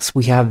 and next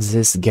we have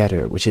this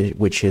getter, which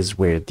is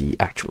where the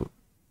actual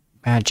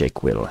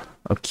magic will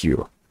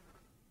occur.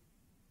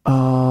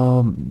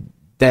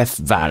 Def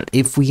val.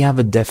 If we have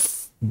a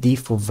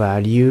default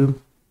value,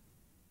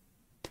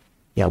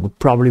 yeah, we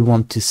probably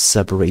want to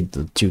separate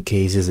the two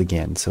cases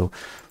again. So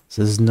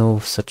there's no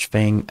such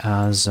thing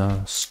as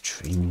a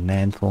string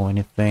length or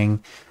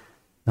anything.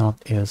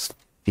 Not as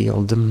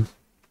field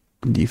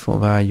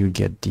default value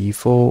get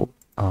default.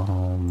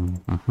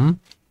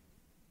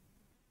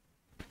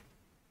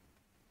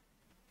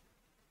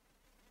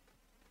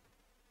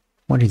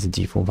 What is the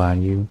default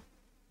value?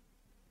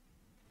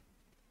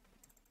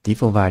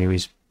 Default value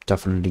is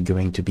definitely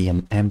going to be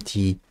an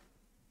empty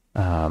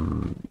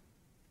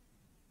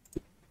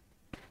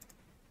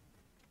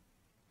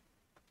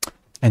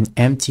an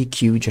empty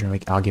queue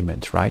generic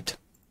argument, right?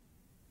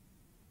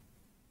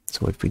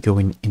 So if we go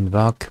in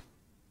invoke,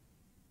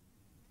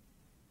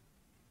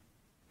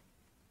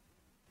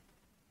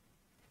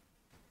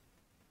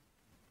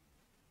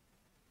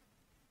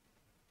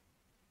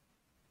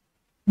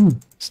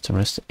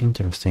 it's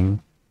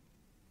interesting.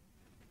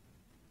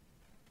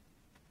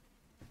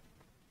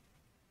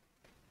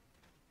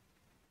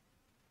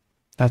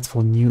 That's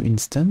for new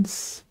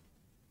instance.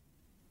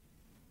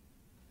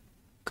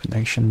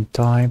 Connection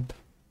type.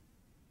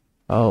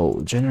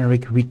 Oh,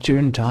 generic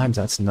return type,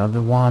 that's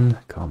another one.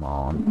 Come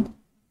on.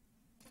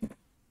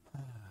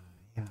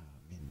 Yeah,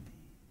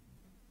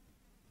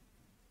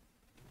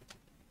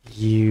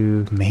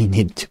 you may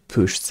need to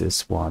push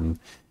this one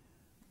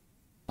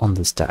on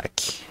the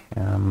stack.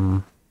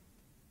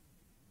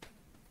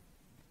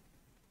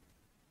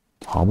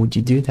 How would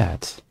you do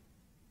that?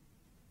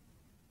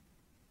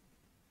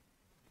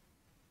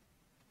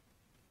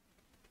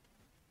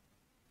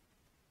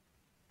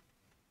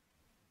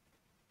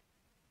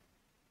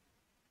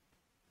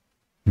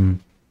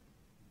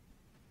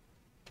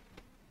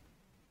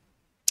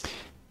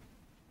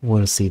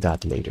 We'll see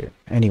that later.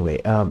 Anyway,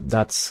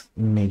 that's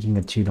making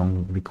a too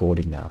long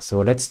recording now.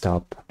 So let's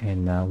stop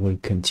and we'll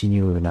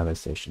continue with another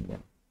session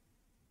then.